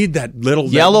 You need that little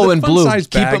Yellow the and fun blue. size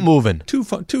Keep bag. it moving. Two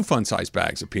fun size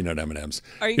bags of peanut M&Ms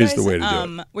Are you is guys, the way to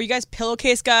do it. Were you guys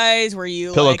pillowcase guys? Were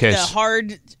you Pillowcase. like the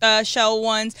hard shell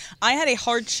ones? I had a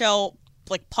hard shell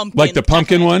like pumpkin. Like the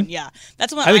pumpkin one? Yeah,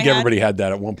 that's the one I think had. everybody had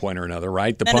that at one point or another,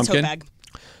 right? The Then pumpkin. a tote bag.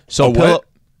 So A what?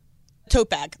 Tote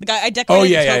bag. The guy I decorated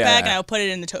yeah, the tote yeah, bag yeah. and I put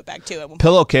it in the tote bag too. At one point.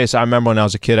 Pillowcase, I remember when I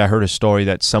was a kid, I heard a story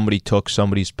that somebody took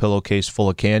somebody's pillowcase full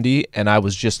of candy, and I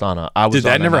was just on a. Did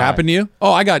that never happen to you?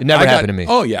 Oh, It never happened to me.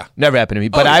 Oh, yeah. Never happened to me.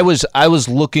 But yeah. I was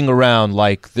looking around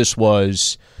like this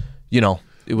was,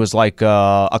 it was like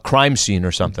a crime scene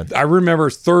or something. I remember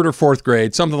 3rd or 4th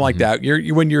grade, something like that.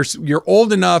 When you're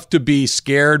old enough to be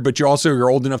scared, but you're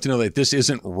old enough to know that this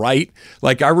isn't right.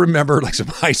 Like, I remember like some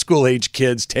high school age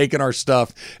kids taking our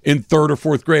stuff in 3rd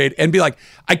or 4th grade and be like,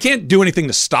 I can't do anything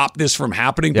to stop this from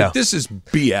happening, Yeah. but this is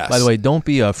BS. By the way, don't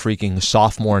be a freaking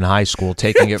sophomore in high school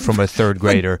taking it from a 3rd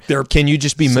grader. They're Can you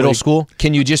just be middle school?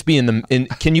 Can you just be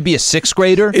can you be a 6th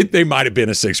grader? They might have been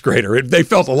a 6th grader. They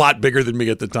felt a lot bigger than me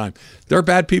at the time. There are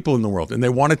bad people in the world, and they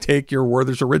want to take your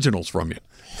Werther's Originals from you.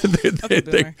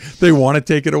 They want to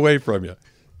take it away from you.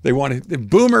 They want to.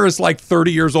 Boomer is like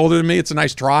 30 years older than me. It's a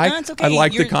nice try. No, it's okay. I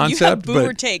like the You have concept, boomer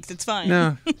but takes. It's fine.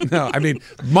 no. I mean,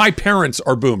 my parents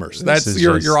are boomers. That's is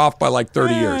you're just- off by like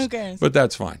 30 years. who cares? But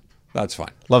that's fine. That's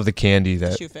fine. Love the candy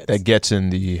that Shoe fits. gets in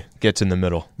the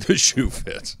middle. The shoe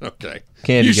fits. Okay.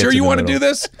 Candy You gets sure in you the want to do middle.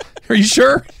 this? Are you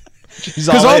sure? Because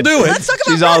Because I'll do it. Let's talk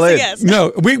about She's Russ, all I in. guess.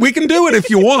 No, we can do it if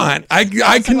you want. I can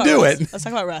Let's talk do about it. Russ. Let's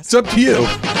talk about Russ. It's up to you.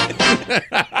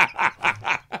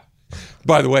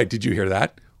 By the way, did you hear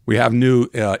that? We have new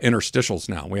interstitials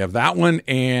now. We have that one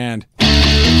and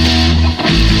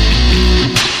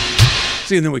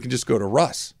see, and then we can just go to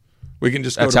Russ. We can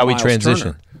just go That's to how we Miles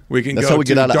transition. Turner. We can That's go how we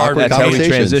get to out of Darvin awkward That's how we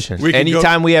conversations. transition. We can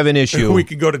Anytime we have an issue, we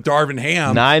can go to Darvin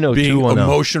Ham 90210. being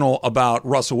emotional about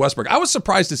Russell Westbrook. I was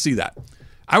surprised to see that.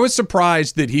 I was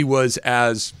surprised that he was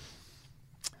as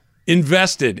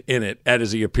invested in it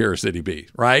as he appears that he be,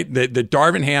 right? That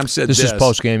Darvin Ham said This is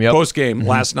post-game, yep. Post-game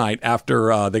last night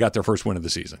after they got their first win of the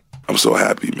season. I'm so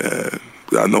happy, man.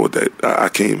 I know what I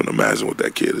can't even imagine what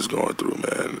that kid is going through,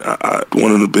 man.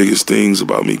 One of the biggest things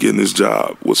about me getting this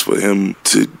job was for him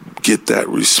to get that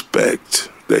respect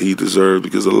that he deserved,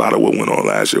 because a lot of what went on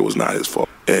last year was not his fault.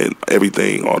 And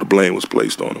everything, all the blame was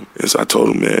placed on him. And so I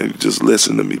told him, man, just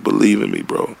listen to me, believe in me,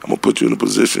 bro. I'm going to put you in a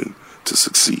position to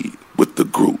succeed with the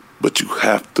group, but you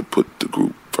have to put the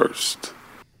group first.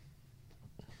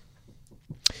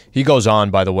 He goes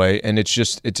on, by the way, and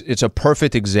it's a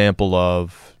perfect example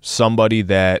of somebody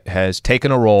that has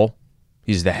taken a role.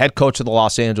 He's the head coach of the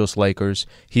Los Angeles Lakers.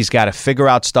 He's got to figure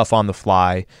out stuff on the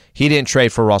fly. He didn't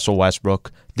trade for Russell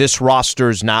Westbrook. This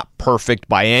roster's not perfect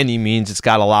by any means. It's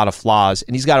got a lot of flaws,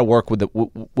 and he's got to work with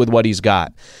what he's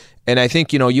got. And I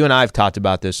think, you and I have talked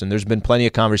about this, and there's been plenty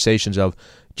of conversations of,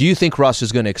 do you think Russ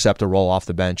is going to accept a role off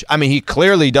the bench? I mean, he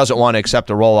clearly doesn't want to accept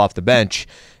a role off the bench.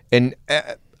 And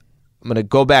I'm going to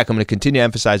go back. I'm going to continue to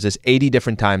emphasize this 80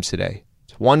 different times today.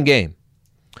 It's one game.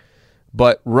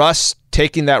 But Russ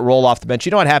taking that role off the bench.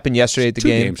 You know what happened yesterday at the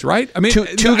game? 2 games, right? I mean,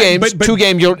 two games. But 2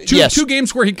 games. Yes. 2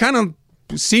 games where he kind of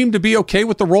seemed to be okay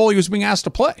with the role he was being asked to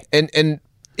play. And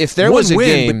if there One was a win,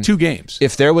 game, but 2 games.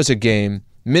 If there was a game,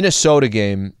 Minnesota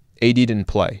game, AD didn't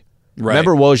play. Right.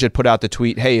 Remember Woj had put out the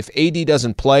tweet, hey, if AD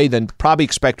doesn't play, then probably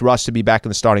expect Russ to be back in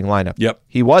the starting lineup. Yep.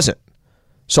 He wasn't.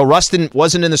 So Russ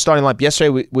wasn't in the starting lineup.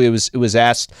 Yesterday it was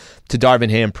asked to Darvin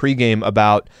Ham pregame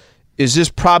about, is this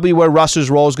probably where Russ's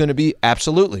role is going to be?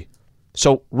 Absolutely.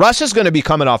 So Russ is going to be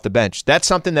coming off the bench. That's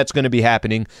something that's going to be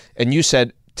happening. And you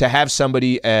said to have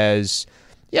somebody as,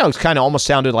 it kind of almost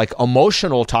sounded like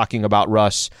emotional talking about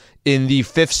Russ in the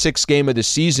 5th, 6th game of the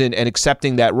season and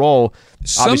accepting that role.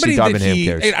 Obviously, Somebody Darvin that Ham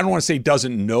cares. I don't want to say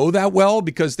doesn't know that well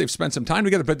because they've spent some time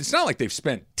together, but it's not like they've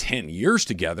spent 10 years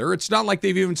together. It's not like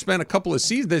they've even spent a couple of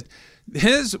seasons.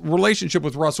 His relationship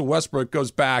with Russell Westbrook goes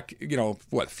back,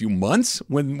 a few months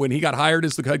when he got hired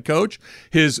as the head coach.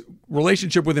 His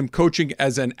relationship with him coaching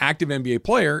as an active NBA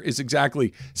player is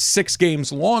exactly 6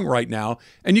 games long right now,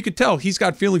 and you could tell he's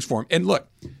got feelings for him. And look,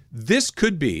 this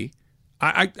could be,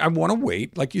 I want to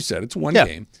wait, like you said, it's one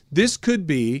game. This could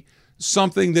be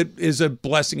something that is a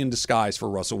blessing in disguise for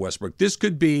Russell Westbrook. This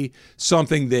could be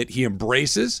something that he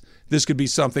embraces. This could be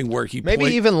something where he maybe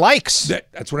even likes.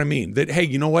 That's what I mean. That, hey,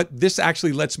 you know what? This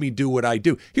actually lets me do what I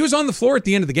do. He was on the floor at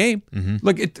the end of the game. Mm-hmm.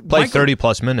 Played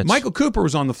 30-plus minutes. Michael Cooper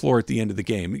was on the floor at the end of the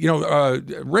game.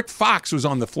 Rick Fox was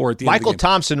on the floor at the end of the game. Michael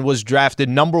Thompson was drafted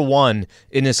number 1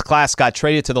 in his class, got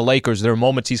traded to the Lakers. There are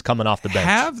moments he's coming off the bench.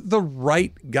 Have the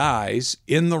right guys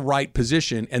in the right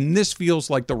position, and this feels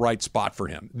like the right spot for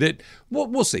him. That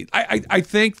we'll see. I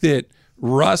think that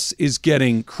Russ is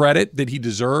getting credit that he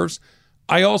deserves.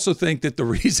 I also think that the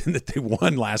reason that they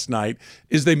won last night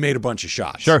is they made a bunch of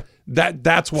shots. Sure.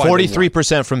 That's why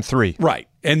 43% from 3. Right.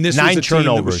 And this 9 was a team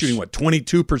turnovers. that was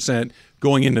shooting, 22%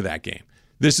 going into that game.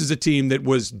 This is a team that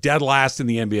was dead last in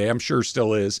the NBA. I'm sure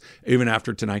still is, even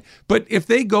after tonight. But if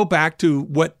they go back to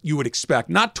what you would expect,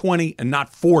 not 20 and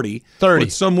not 40, 30,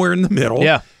 but somewhere in the middle,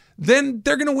 yeah, then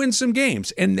they're going to win some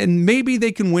games. And maybe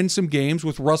they can win some games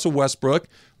with Russell Westbrook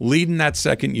leading that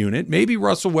second unit. Maybe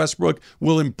Russell Westbrook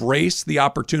will embrace the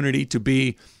opportunity to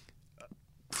be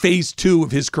phase 2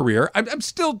 of his career. I'm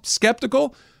still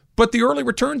skeptical, but the early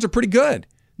returns are pretty good.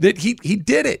 That he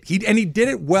did it. He did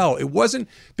it well. It wasn't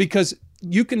because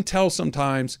you can tell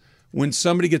sometimes when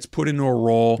somebody gets put into a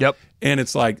role and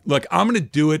it's like, look, I'm going to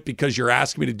do it because you're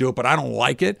asking me to do it, but I don't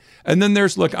like it. And then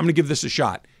there's, look, I'm going to give this a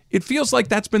shot. It feels like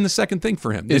that's been the second thing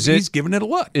for him. He's given it a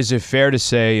look. Is it fair to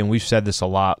say, and we've said this a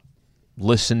lot,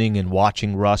 listening and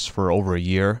watching Russ for over a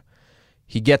year,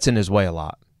 he gets in his way a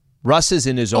lot. Russ is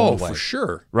in his own way. Oh, for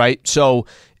sure. Right? So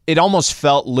it almost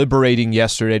felt liberating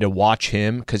yesterday to watch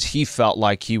him because he felt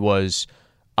like he was,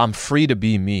 I'm free to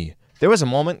be me. There was a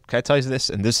moment, can I tell you this?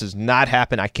 And this has not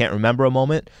happened. I can't remember a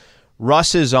moment.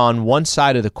 Russ is on one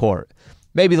side of the court.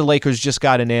 Maybe the Lakers just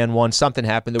got an and one. Something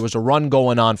happened. There was a run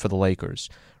going on for the Lakers.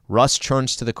 Russ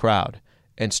turns to the crowd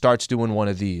and starts doing one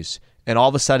of these. And all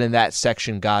of a sudden, that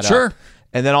section got up.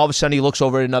 And then all of a sudden, he looks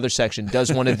over at another section,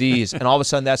 does one of these. And all of a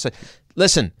sudden, that's like,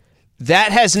 listen,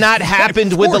 that has not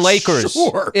happened with the Lakers.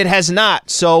 Sure. It has not.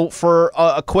 So for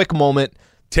a quick moment,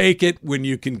 take it when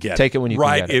you can get it. Take it when you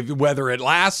can get it. Right. Whether it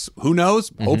lasts, who knows?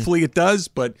 Mm-hmm. Hopefully it does,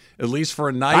 but at least for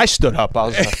a night. I stood up. I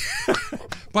was like,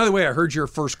 by the way, I heard your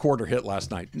first quarter hit last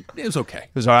night. It was okay.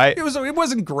 It was all right? It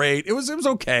wasn't great. It was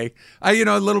okay. A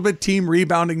little bit team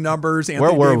rebounding numbers.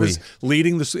 Where were Davis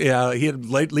leading the he had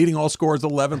leading all scores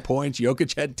 11 points.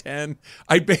 Jokic had 10.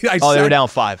 They were down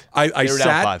 5. I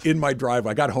sat in my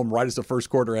driveway. I got home right as the first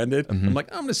quarter ended. Mm-hmm. I'm like,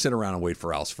 I'm going to sit around and wait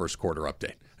for Al's first quarter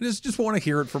update. I just want to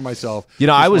hear it for myself.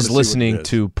 I was listening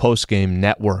to Postgame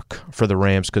Network for the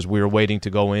Rams because we were waiting to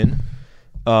go in.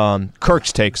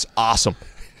 Kirk's takes, awesome.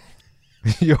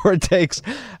 Your takes,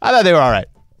 I thought they were all right.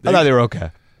 I thought they were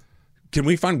okay. Can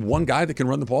we find one guy that can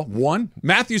run the ball? One?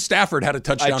 Matthew Stafford had a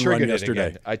touchdown run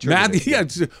yesterday.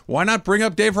 Why not bring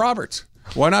up Dave Roberts?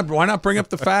 Why not bring up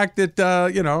the fact that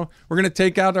we're going to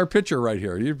take out our pitcher right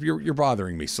here? You're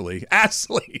bothering me, Slee. Ask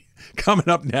Slee. Coming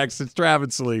up next, it's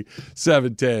Travis Slee,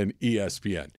 710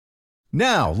 ESPN.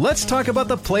 Now, let's talk about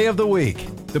the play of the week.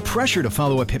 The pressure to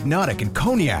follow up Hypnotic and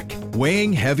Cognac,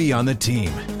 weighing heavy on the team.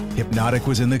 Hypnotic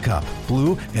was in the cup,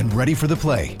 blue, and ready for the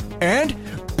play. And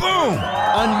boom!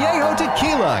 Añejo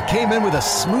Tequila came in with a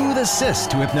smooth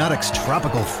assist to Hypnotic's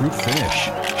tropical fruit finish.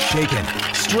 Shaken,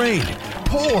 strained,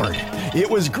 poured. It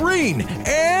was green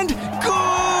and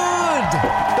good! The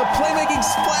playmaking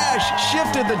splash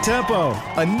shifted the tempo.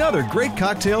 Another great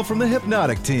cocktail from the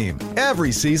Hypnotic team.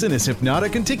 Every season is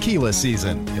Hypnotic and Tequila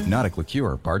season. Hypnotic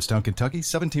Liqueur, Bardstown, Kentucky,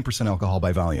 17% alcohol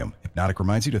by volume. Hypnotic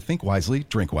reminds you to think wisely,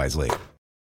 drink wisely.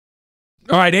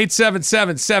 All right,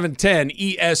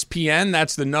 877-710-ESPN.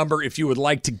 That's the number if you would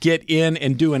like to get in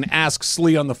and do an Ask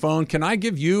Slee on the phone. Can I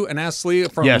give you an Ask Slee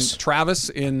from Travis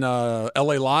in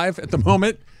LA Live at the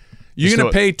moment? You're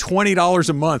going to pay $20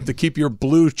 a month to keep your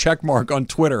blue check mark on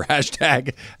Twitter.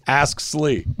 Hashtag Ask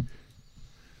Slee.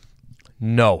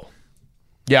 No.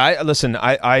 Yeah, listen,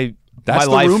 I that's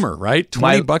the rumor, right?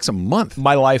 $20 a month.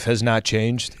 My life has not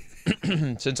changed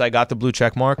since I got the blue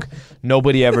check mark.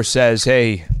 Nobody ever says,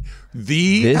 hey,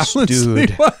 this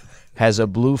dude has a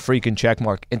blue freaking check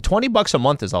mark. And $20 a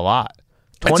month is a lot.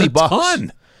 $20. That's a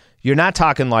ton. You're not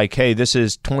talking like, hey, this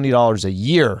is $20 a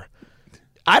year.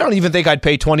 I don't even think I'd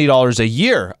pay $20 a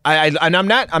year. And I'm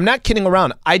not kidding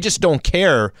around. I just don't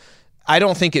care. I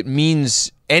don't think it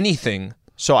means anything.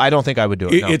 So I don't think I would do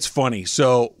it. No. It's funny.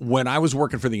 So when I was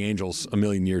working for the Angels a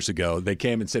million years ago, they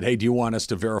came and said, hey, do you want us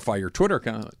to verify your Twitter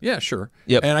account? Yeah, sure.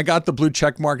 Yep. And I got the blue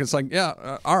check mark. It's like,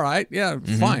 yeah, all right. Yeah,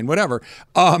 fine, whatever.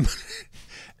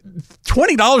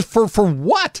 $20 for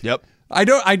what? Yep. I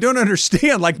don't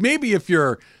understand. Like maybe if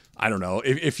you're, I don't know,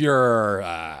 if you're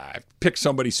pick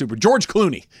somebody super, George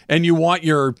Clooney, and you want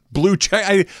your blue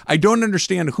check. I don't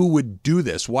understand who would do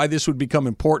this, why this would become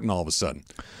important all of a sudden.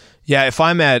 Yeah, if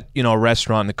I'm at a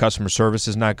restaurant and the customer service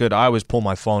is not good, I always pull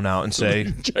my phone out and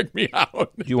say, "Check me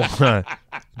out. Do you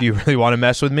really want to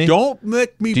mess with me? Don't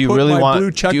make me put my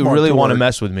blue check mark. Do you really want to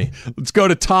mess with me?" Let's go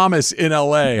to Thomas in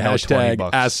L.A. No, Hashtag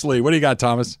Ask Slee. What do you got,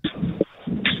 Thomas?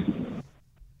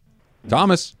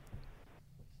 Thomas.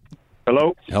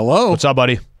 Hello. What's up,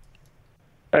 buddy?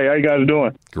 Hey, how you guys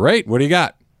doing? Great. What do you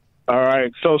got? All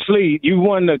right. So, Slee, you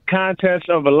won the contest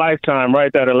of a lifetime,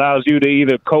 right? That allows you to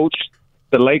either coach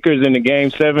the Lakers in the Game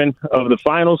 7 of the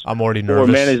Finals. I'm already nervous.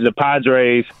 Or manage the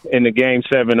Padres in the Game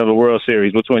 7 of the World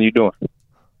Series. Which one you doing?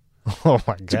 Oh,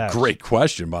 my God. That's a great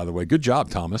question, by the way. Good job,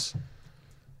 Thomas.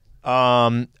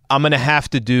 I'm going to have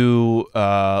to do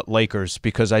Lakers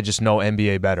because I just know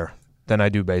NBA better than I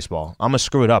do baseball. I'm going to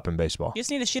screw it up in baseball. You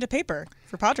just need a sheet of paper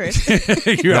for Padres.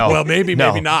 Well, maybe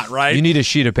not, right? You need a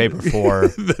sheet of paper for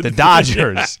the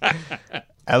Dodgers.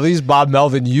 At least Bob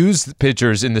Melvin used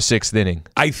pitchers in the 6th inning.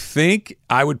 I think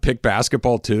I would pick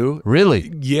basketball too.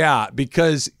 Really? Yeah,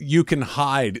 because you can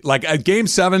hide. Like at Game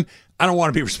 7, I don't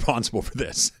want to be responsible for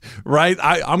this, right?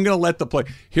 I'm going to let the play.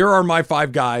 Here are my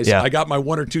 5 guys. Yeah. I got my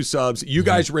 1 or 2 subs. You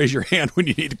guys raise your hand when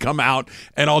you need to come out,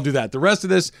 and I'll do that. The rest of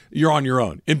this, you're on your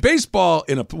own. In baseball,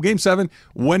 in a Game 7,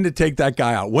 when to take that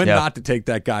guy out, when not to take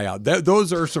that guy out.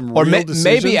 Those are some real decisions.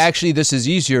 Maybe actually this is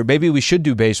easier. Maybe we should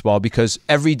do baseball because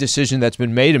every decision that's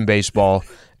been made in baseball,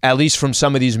 at least from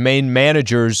some of these main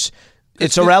managers,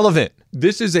 it's irrelevant.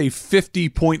 This is a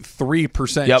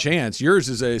 50.3% chance. Yours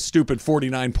is a stupid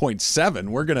 49.7%.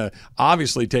 We're going to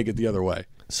obviously take it the other way.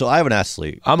 So I have an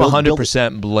athlete. I'm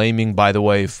 100% blaming, by the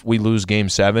way, if we lose Game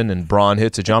 7 and Braun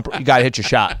hits a jumper. You got to hit your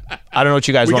shot. I don't know what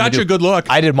you guys want to do. We got you a good look.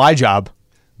 I did my job.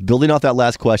 Building off that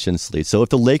last question, Sleet. So if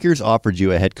the Lakers offered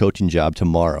you a head coaching job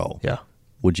tomorrow,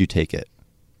 would you take it?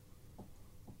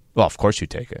 Well, of course you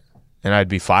take it. And I'd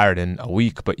be fired in a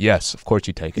week, but yes, of course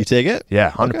you take it. You take it?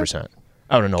 Yeah, 100%. Okay.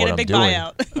 I don't know what I'm doing.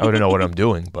 Buyout. I wouldn't know what I'm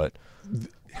doing, but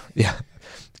yeah.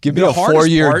 Give me a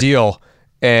 4-year deal,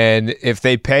 and if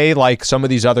they pay like some of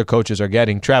these other coaches are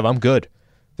getting, Trev, I'm good.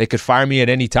 They could fire me at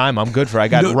any time. I'm good I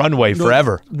got runway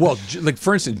forever. Well, like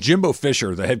for instance, Jimbo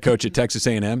Fisher, the head coach at Texas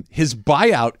A&M, his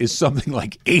buyout is something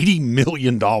like $80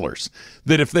 million.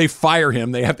 That if they fire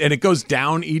him, they have, and it goes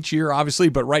down each year, obviously,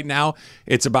 but right now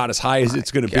it's about as high as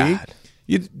it's going to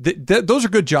be. Those are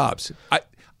good jobs.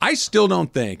 I still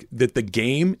don't think that the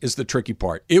game is the tricky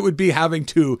part. It would be having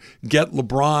to get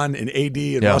LeBron and AD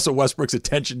and Russell Westbrook's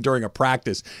attention during a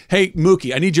practice. Hey,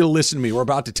 Mookie, I need you to listen to me. We're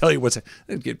about to tell you what's.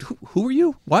 Who are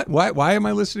you? What? Why am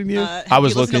I listening to you? I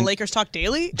was looking to Lakers Talk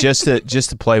Daily just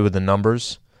to play with the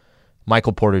numbers.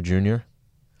 Michael Porter Jr.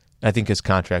 I think his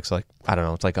contract's like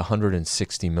it's like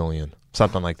 $160 million,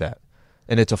 something like that,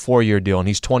 and it's a 4-year deal, and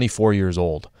he's 24 years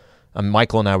old. And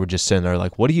Michael and I were just sitting there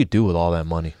like, what do you do with all that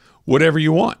money? Whatever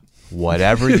you want.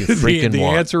 Whatever you freaking want. The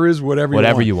answer is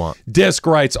whatever you want. Disc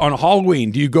writes, on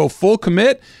Halloween, do you go full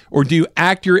commit or do you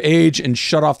act your age and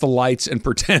shut off the lights and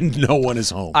pretend no one is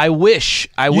home? I wish.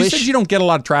 You said you don't get a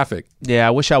lot of traffic. Yeah,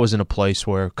 I wish I was in a place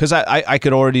where, because I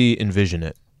could already envision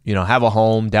it. Have a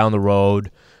home down the road.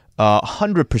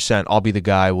 100% I'll be the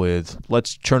guy with,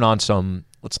 let's turn on some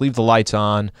Let's leave the lights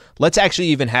on. Let's actually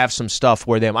even have some stuff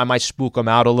where I might spook them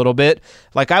out a little bit.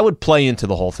 Like, I would play into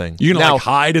the whole thing. You can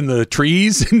hide in the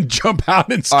trees and jump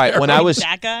out and scare all right, when I was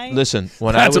that guy? Listen,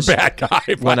 that's a bad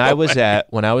guy. When I was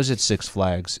at Six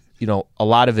Flags, a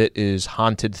lot of it is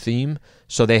haunted theme.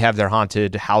 So they have their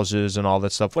haunted houses and all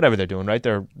that stuff, whatever they're doing, right?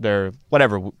 They're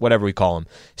whatever we call them.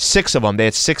 6 of them. They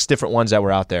had 6 different ones that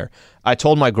were out there. I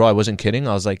told my girl, I wasn't kidding.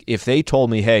 I was like, if they told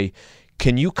me, hey,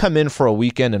 can you come in for a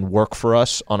weekend and work for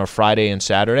us on a Friday and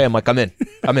Saturday? I'm like, I'm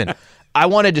in. I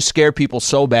wanted to scare people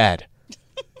so bad.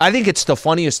 I think it's the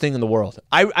funniest thing in the world.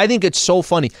 I think it's so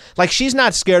funny. Like, she's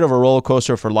not scared of a roller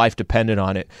coaster if her life depended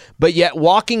on it. But yet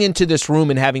walking into this room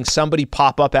and having somebody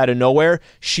pop up out of nowhere,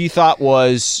 she thought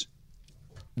was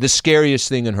the scariest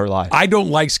thing in her life. I don't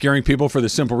like scaring people for the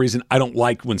simple reason I don't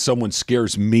like when someone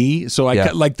scares me. So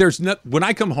when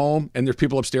I come home and there's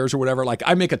people upstairs or whatever, like,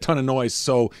 I make a ton of noise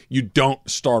so you don't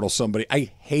startle somebody.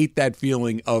 I hate that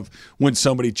feeling of when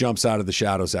somebody jumps out of the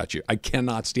shadows at you. I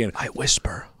cannot stand it. I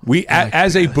whisper.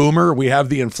 As a boomer, we have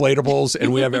the inflatables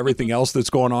and we have everything else that's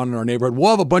going on in our neighborhood. We'll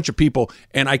have a bunch of people,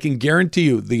 and I can guarantee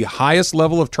you the highest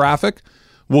level of traffic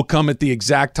will come at the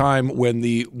exact time when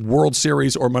the World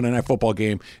Series or Monday Night Football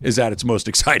game is at its most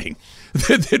exciting.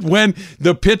 That when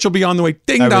the pitch will be on the way,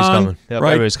 ding dong, yep, right?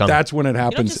 Everybody's coming. That's when it You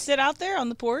happens. don't just sit out there on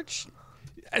the porch?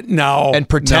 No. And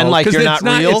pretend like you're not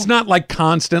real? It's not like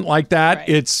constant like that. Right.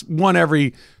 It's one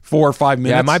every 4 or 5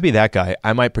 minutes. Yeah, I might be that guy.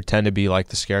 I might pretend to be like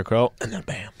the Scarecrow, and then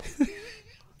bam.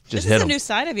 This hit is a him. new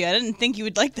side of you. I didn't think you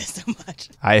would like this so much.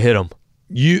 I hit him.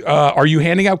 You are you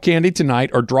handing out candy tonight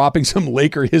or dropping some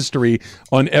Laker history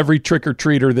on every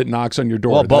trick-or-treater that knocks on your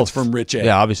door? Well, both. That's from Rich A.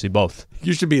 Yeah, obviously both.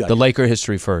 You should be like, the Laker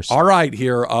history first. all right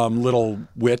here, little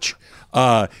witch.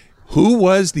 Who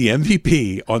was the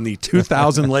MVP on the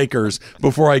 2000 Lakers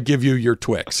before I give you your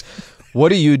Twix? What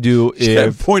do you do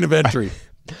if Point of entry.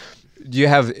 you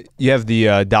have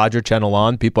the Dodger channel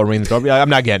on? People are ringing the doorbell. I'm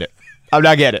not getting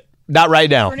it. Not right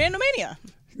now. Fernando Mania.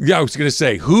 Yeah, I was going to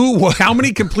say, how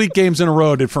many complete games in a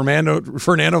row did Fernando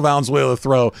Valenzuela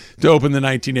throw to open the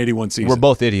 1981 season? We're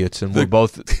both idiots, and we're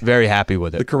both very happy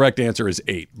with The it. correct answer is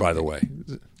 8, by the way.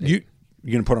 You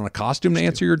going to put on a costume to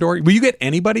answer your door? Will you get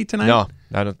anybody tonight? No,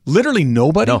 I don't. Literally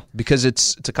nobody? No, because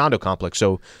it's a condo complex,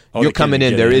 so Oh, you're they can't coming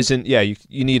even in. get There in. isn't. Yeah,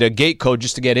 you need a gate code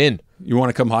just to get in. You want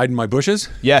to come hide in my bushes?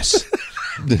 Yes.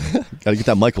 Gotta get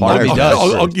that Michael Part of Myers. me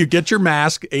does. You get your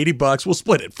mask, $80. We'll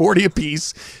split it, 40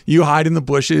 apiece. You hide in the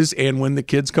bushes, and when the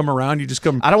kids come around, you just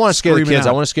come. I don't want to scare the screaming kids.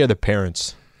 out. I want to scare the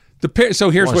parents. So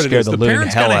here's wanna what it scare is: the the living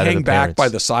parents hell kind of out of hang the back parents. by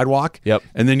the sidewalk. Yep.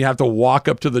 And then you have to walk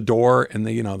up to the door, and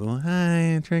they, the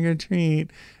hi, trick or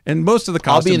treat. And most of the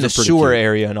I'll costumes be in the are pretty sewer cute.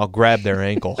 area and I'll grab their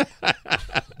ankle.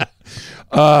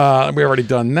 We already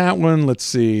done that one. Let's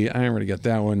see. I already got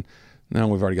that one. Now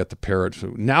we've already got the parrot.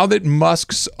 So now that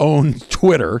Musk's owns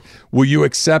Twitter, will you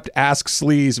accept Ask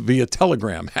Sleaze via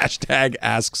Telegram? #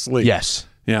 Ask Sleaze. Yes.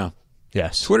 Yeah.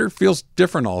 Yes. Twitter feels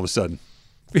different all of a sudden.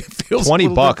 It feels a $20.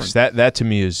 little different. That to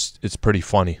me is it's pretty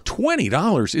funny.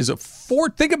 $20 is a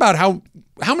fort. Think about how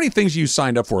many things you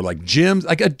signed up for, like gyms.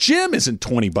 Like a gym isn't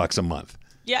 $20 a month.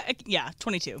 Yeah,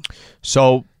 22.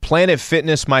 So Planet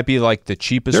Fitness might be like the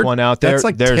cheapest one out there. That's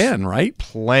like There's 10, right?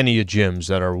 plenty of gyms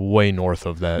that are way north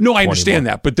of that. No, I 20 understand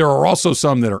mark. that, but there are also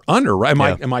some that are under. Right?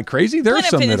 Am I crazy? There Planet are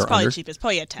some Fitness that is are probably under. cheapest.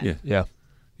 Probably at 10. Yeah. Yeah.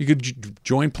 You could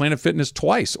join Planet Fitness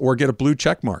twice or get a blue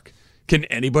check mark. Can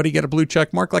anybody get a blue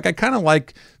check mark? Like, I kind of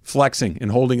like flexing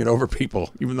and holding it over people,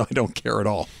 even though I don't care at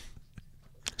all.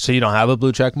 So you don't have a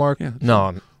blue check mark? Yeah.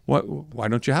 No. Why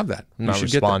don't you have that? I'm You not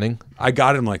should get that. responding. I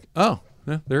got it. I'm like, oh,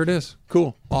 yeah, there it is.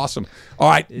 Cool. Awesome. All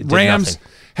right. did Rams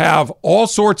nothing. have all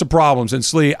sorts of problems. And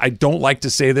Slee, I don't like to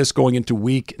say this going into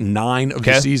week 9 of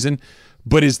the Okay. season,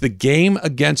 but is the game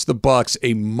against the Bucs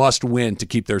a must-win to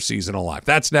keep their season alive?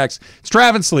 That's next. It's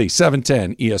Travis Slee,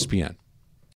 710 ESPN.